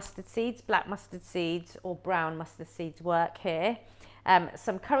of mustard seeds. Black mustard seeds or brown mustard seeds work here.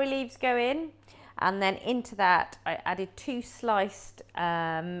 Some curry leaves go in, and then into that I added 2 sliced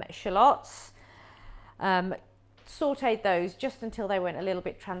shallots. Sauteed those just until they went a little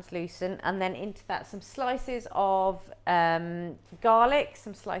bit translucent, and then into that some slices of garlic,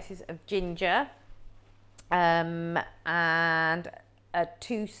 some slices of ginger, and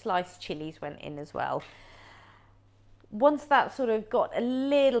 2 sliced chilies went in as well. Once that sort of got a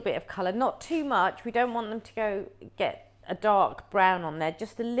little bit of colour, not too much, we don't want them to get a dark brown on there,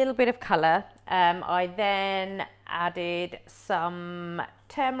 just a little bit of colour. I then added some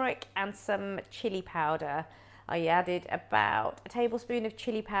turmeric and some chilli powder. I added about a tablespoon of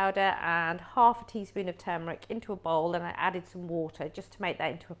chilli powder and half a teaspoon of turmeric into a bowl, and I added some water just to make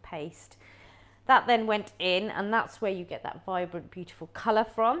that into a paste. That then went in, and that's where you get that vibrant, beautiful colour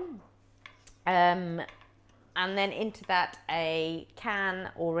from. And then into that a can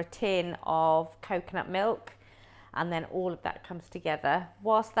or a tin of coconut milk, and then all of that comes together.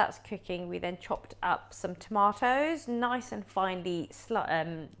 Whilst that's cooking, we then chopped up some tomatoes, nice and finely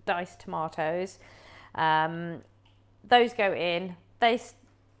diced tomatoes. Those go in.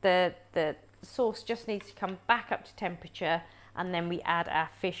 The sauce just needs to come back up to temperature, and then we add our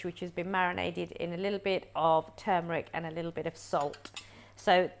fish, which has been marinated in a little bit of turmeric and a little bit of salt.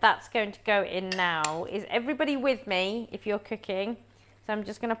 So that's going to go in now. Is everybody with me if you're cooking? So I'm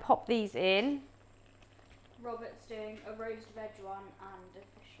just going to pop these in. Robert's doing a roast veg one and a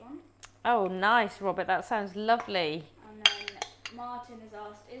fish one. Oh, nice, Robert. That sounds lovely. And then Martin has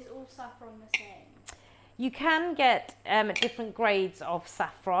asked, is all saffron the same? You can get different grades of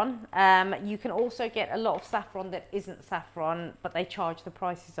saffron. You can also get a lot of saffron that isn't saffron, but they charge the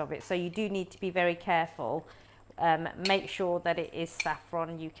prices of it. So you do need to be very careful. Make sure that it is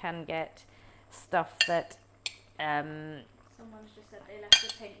saffron. You can get stuff that... Someone's just said they left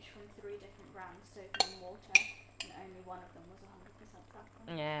a pinch from 3 different brands soaking in water, and only one of them was 100%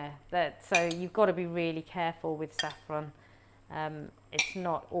 saffron. Yeah, so you've got to be really careful with saffron. It's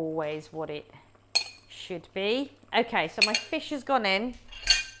not always what it should be. Okay, so my fish has gone in.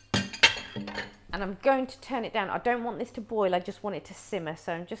 And I'm going to turn it down. I don't want this to boil, I just want it to simmer.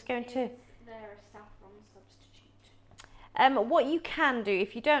 So I'm just going to... Is there a saffron substitute? What you can do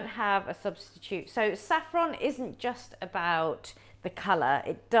if you don't have a substitute, so saffron isn't just about the colour,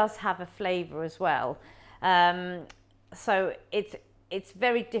 it does have a flavour as well. So it's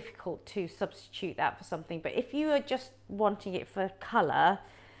very difficult to substitute that for something, but if you are just wanting it for colour,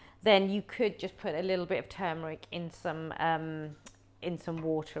 then you could just put a little bit of turmeric in some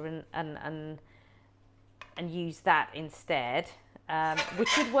water and use that instead,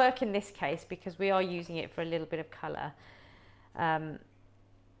 which would work in this case because we are using it for a little bit of colour.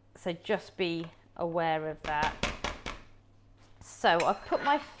 So just be aware of that. So I've put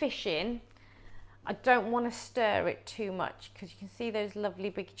my fish in. I don't want to stir it too much because you can see those lovely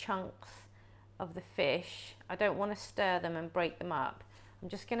big chunks of the fish. I don't want to stir them and break them up. I'm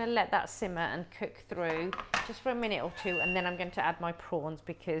just going to let that simmer and cook through just for a minute or two, and then I'm going to add my prawns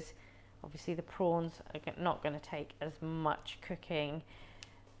because obviously the prawns are not going to take as much cooking.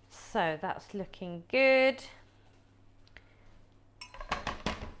 So that's looking good.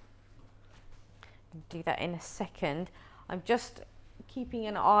 Do that in a second. I'm just keeping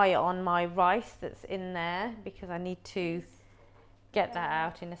an eye on my rice that's in there because I need to get that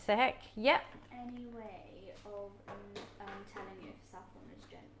out in a sec. Yep. Any way of telling if saffron is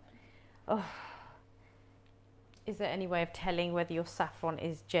genuine? Oh, is there any way of telling whether your saffron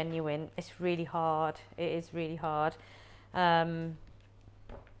is genuine? It's really hard. It is really hard. It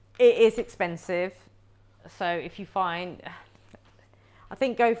is expensive, so if you find, I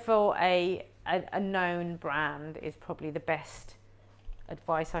think go for a known brand is probably the best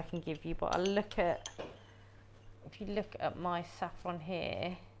advice I can give you. But I'll look at, if you look at my saffron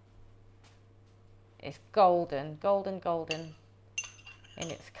here, it's golden in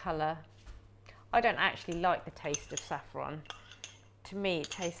its colour. I don't actually like the taste of saffron. To me it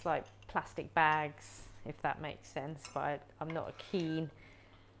tastes like plastic bags, if that makes sense, but I'm not a keen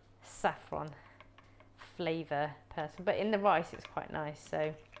saffron flavour person, but in the rice it's quite nice.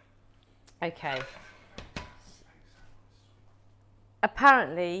 So okay,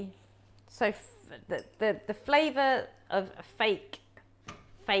 apparently, so the flavour of fake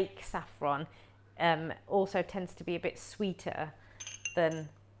saffron also tends to be a bit sweeter than,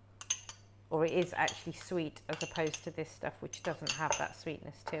 or it is actually sweet as opposed to this stuff which doesn't have that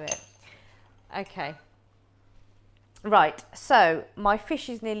sweetness to it. Okay, right, so my fish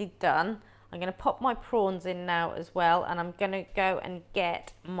is nearly done. I'm going to pop my prawns in now as well, and I'm going to go and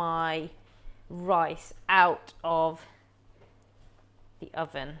get my rice out of the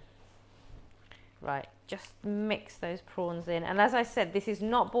oven. Right, just mix those prawns in, and as I said, this is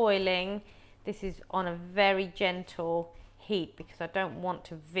not boiling, this is on a very gentle heat because I don't want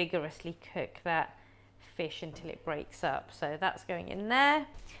to vigorously cook that fish until it breaks up. So that's going in there,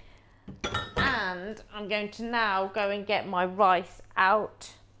 and I'm going to now go and get my rice out.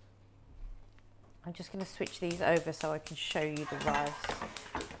 I'm just going to switch these over so I can show you the rice.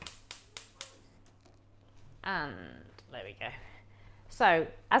 And there we go. So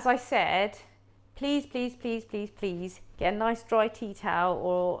as I said, please get a nice dry tea towel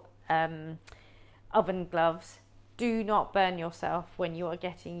or oven gloves. Do not burn yourself when you are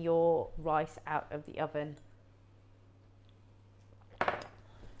getting your rice out of the oven.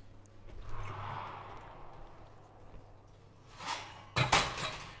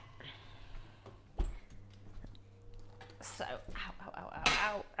 So,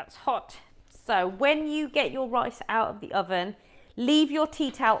 ow, that's hot. So when you get your rice out of the oven, leave your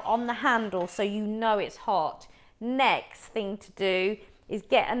tea towel on the handle so you know it's hot. Next thing to do is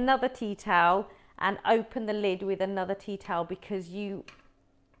get another tea towel and open the lid with another tea towel, because you,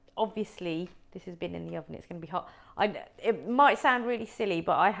 obviously, this has been in the oven, it's going to be hot. It might sound really silly,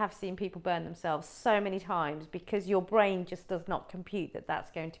 but I have seen people burn themselves so many times because your brain just does not compute that that's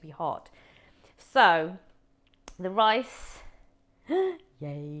going to be hot. So the rice,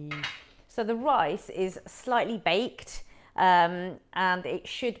 yay. So the rice is slightly baked, and it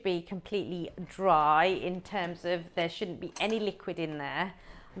should be completely dry in terms of there shouldn't be any liquid in there.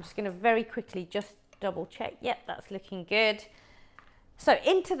 I'm just going to very quickly just double check. Yep, that's looking good. So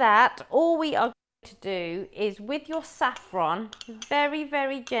into that, all we are going to do is with your saffron,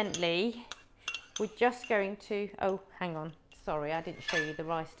 very gently, we're just going to, oh, hang on. Sorry, I didn't show you the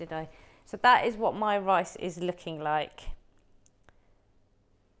rice, did I? So that is what my rice is looking like.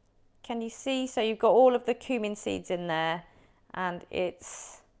 Can you see? So you've got all of the cumin seeds in there, and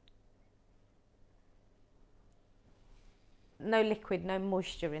it's no liquid, no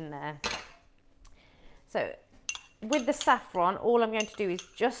moisture in there. So with the saffron, all I'm going to do is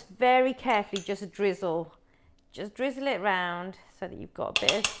just very carefully just drizzle it around so that you've got a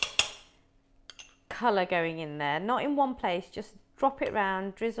bit of colour going in there. Not in one place, just drop it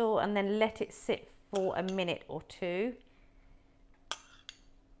round, drizzle, and then let it sit for a minute or two.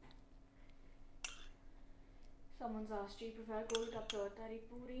 Someone's asked, do you prefer golgappe or tari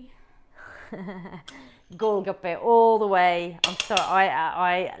puri? Golgappe all the way. I'm sorry,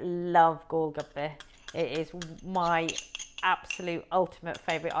 I love golgappe. It is my absolute ultimate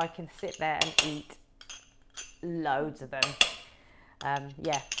favourite. I can sit there and eat loads of them.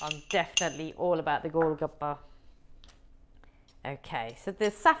 Yeah, I'm definitely all about the golgappe. Okay, so the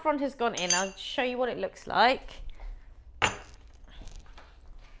saffron has gone in. I'll show you what it looks like.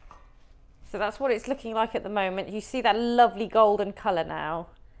 So that's what it's looking like at the moment. You see that lovely golden colour now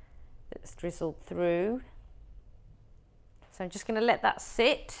that's drizzled through. So I'm just going to let that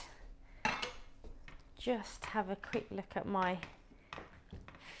sit. Just have a quick look at my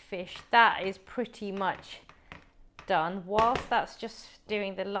fish. That is pretty much done. Whilst that's just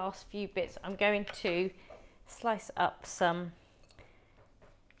doing the last few bits, I'm going to slice up some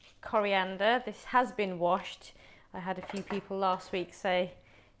coriander. This has been washed. I had a few people last week say,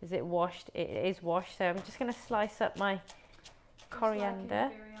 is it washed? It is washed. So I'm just going to slice up my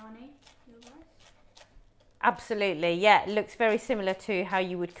coriander. Like biryani, Absolutely, yeah, it looks very similar to how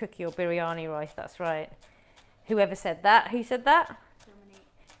you would cook your biryani rice. That's right. Whoever said that? Who said that?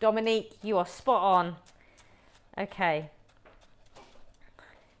 Dominique. Dominique, you are spot on. Okay.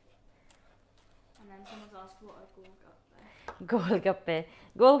 And then someone's asked, what are golgappe? Golgappe.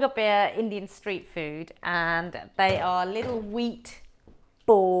 Golgappe are Indian street food, and they are little wheat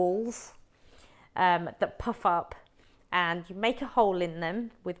balls that puff up, and you make a hole in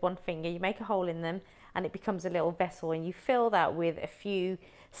them with one finger. You make a hole in them, and it becomes a little vessel, and you fill that with a few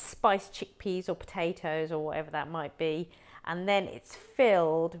spiced chickpeas or potatoes or whatever that might be, and then it's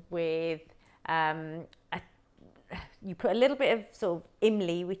filled with you put a little bit of sort of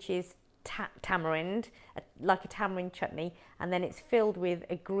imli, which is tamarind, like a tamarind chutney, and then it's filled with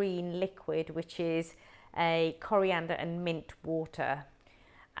a green liquid, which is a coriander and mint water.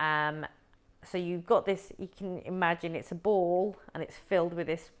 So you've got this, you can imagine it's a ball and it's filled with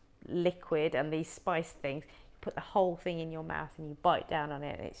this liquid and these spice things. You put the whole thing in your mouth and you bite down on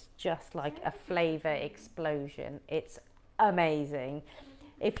it, and it's just like a flavour explosion. It's amazing.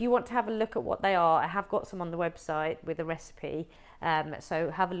 If you want to have a look at what they are, I have got some on the website with a recipe. So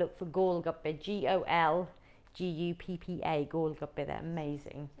have a look for golgappe, Golguppa, golgappe. They're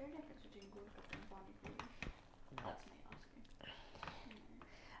amazing. Is there a difference between golgappe and pani puri? That's me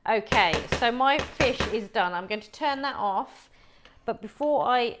asking. Okay, so my fish is done. I'm going to turn that off. But before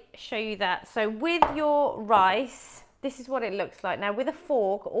I show you that, so with your rice, this is what it looks like. Now with a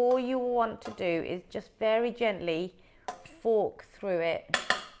fork, all you want to do is just very gently fork through it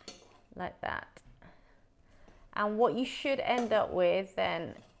like that. And what you should end up with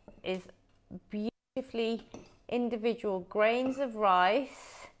then is beautifully individual grains of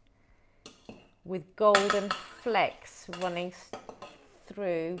rice with golden flecks running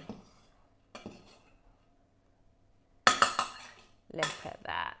through. Look at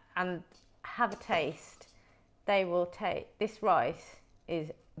that, and have a taste. They will take, this rice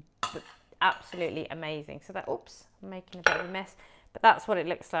is absolutely amazing. So that, oops, I'm making a bit of a mess, but that's what it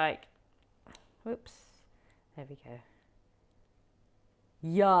looks like. Oops, there we go.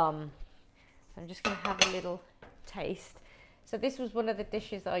 Yum. So I'm just going to have a little taste. So this was one of the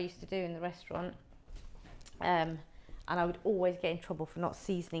dishes that I used to do in the restaurant, and I would always get in trouble for not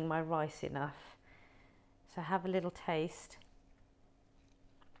seasoning my rice enough. So have a little taste.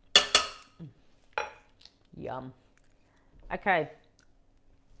 Yum. Okay.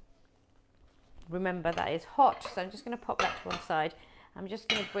 Remember that is hot, so I'm just going to pop that to one side. I'm just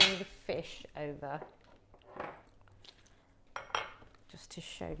going to bring the fish over just to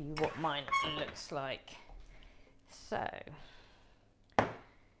show you what mine looks like. So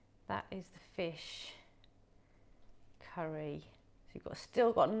that is the fish curry. So you've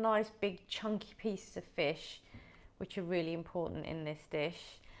still got nice big chunky pieces of fish, which are really important in this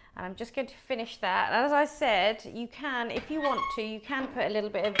dish. And I'm just going to finish that. And as I said, you can, if you want to, you can put a little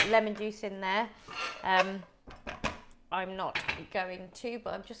bit of lemon juice in there. I'm not going to,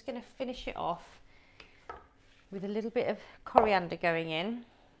 but I'm just going to finish it off with a little bit of coriander going in.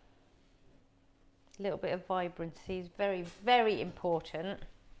 A little bit of vibrancy is very, very important.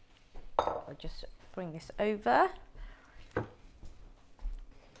 I'll just bring this over.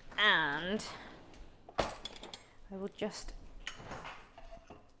 And I will just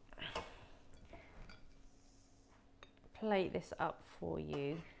plate this up for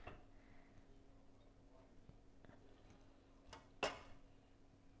you.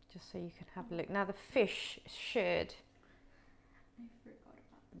 Just so you can have a look. Now the fish should, I forgot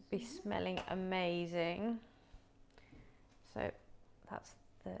about be smelling amazing. So that's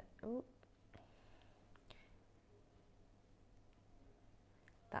the, ooh.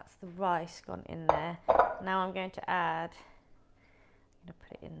 That's the rice gone in there. Now I'm going to add, I'm going to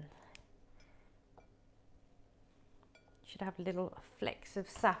put it in. Should have little flecks of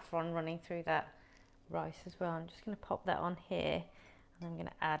saffron running through that rice as well. I'm just going to pop that on here, and I'm going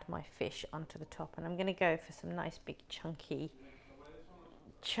to add my fish onto the top, and I'm going to go for some nice big chunky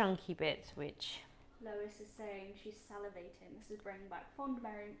bits, which Lois is saying she's salivating. This is bringing back fond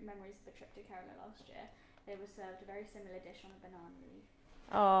memories of a trip to Kerala last year. They were served a very similar dish on a banana leaf.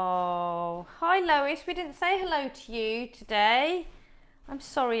 Oh, hi Lois, we didn't say hello to you today. I'm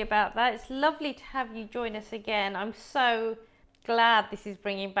sorry about that. It's lovely to have you join us again. I'm so glad this is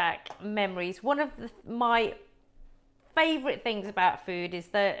bringing back memories. One of my favourite things about food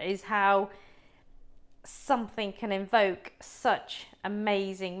is how something can evoke such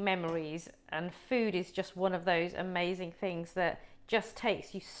amazing memories, and food is just one of those amazing things that just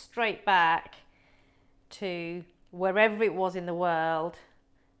takes you straight back to wherever it was in the world,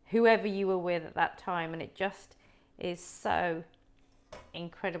 whoever you were with at that time, and it just is so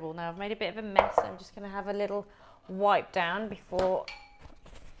incredible. Now I've made a bit of a mess. I'm just going to have a little wipe down before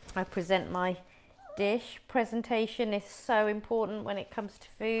I present my dish. Presentation is so important when it comes to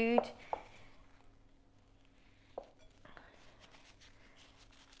food.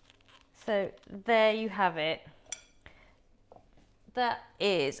 So there you have it. That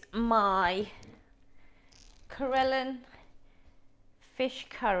is my Keralan Fish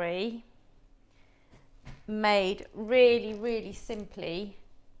Curry, made really simply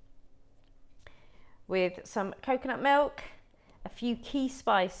with some coconut milk, a few key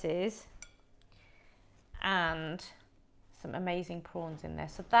spices, and some amazing prawns in there.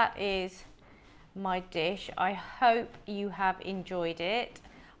 So that is my dish. I hope you have enjoyed it.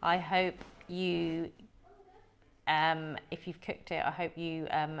 I hope you, if you've cooked it, I hope you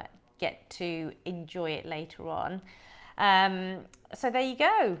get to enjoy it later on. So there you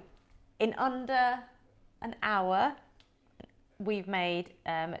go. In under an hour, we've made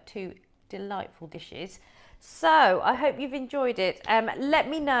 2 delightful dishes. So I hope you've enjoyed it. Let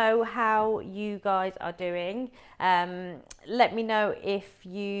me know how you guys are doing. Let me know if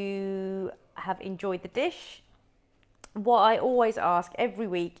you have enjoyed the dish. What I always ask every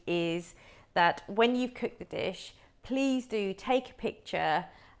week is that when you've cooked the dish, please do take a picture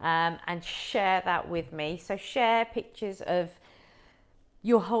and share that with me. So share pictures of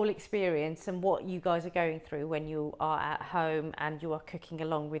your whole experience and what you guys are going through when you are at home and you are cooking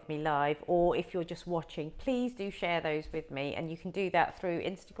along with me live, or if you're just watching, please do share those with me, and you can do that through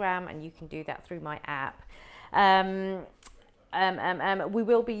Instagram and you can do that through my app. We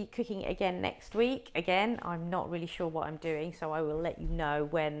will be cooking again next week. Again, I'm not really sure what I'm doing, so I will let you know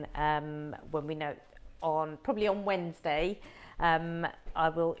when we know, probably on Wednesday. I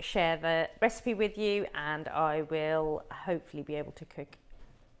will share the recipe with you, and I will hopefully be able to cook,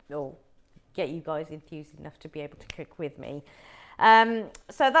 or get you guys enthused enough to be able to cook with me. So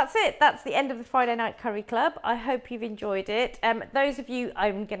that's it. That's the end of the Friday Night Curry Club. I hope you've enjoyed it. Those of you,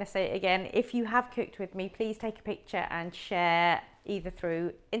 I'm going to say it again, if you have cooked with me, please take a picture and share either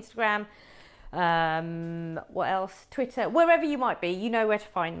through Instagram, what else, Twitter, wherever you might be, you know where to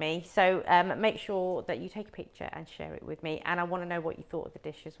find me. So make sure that you take a picture and share it with me, and I want to know what you thought of the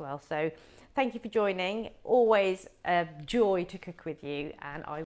dish as well. So thank you for joining. Always a joy to cook with you, and I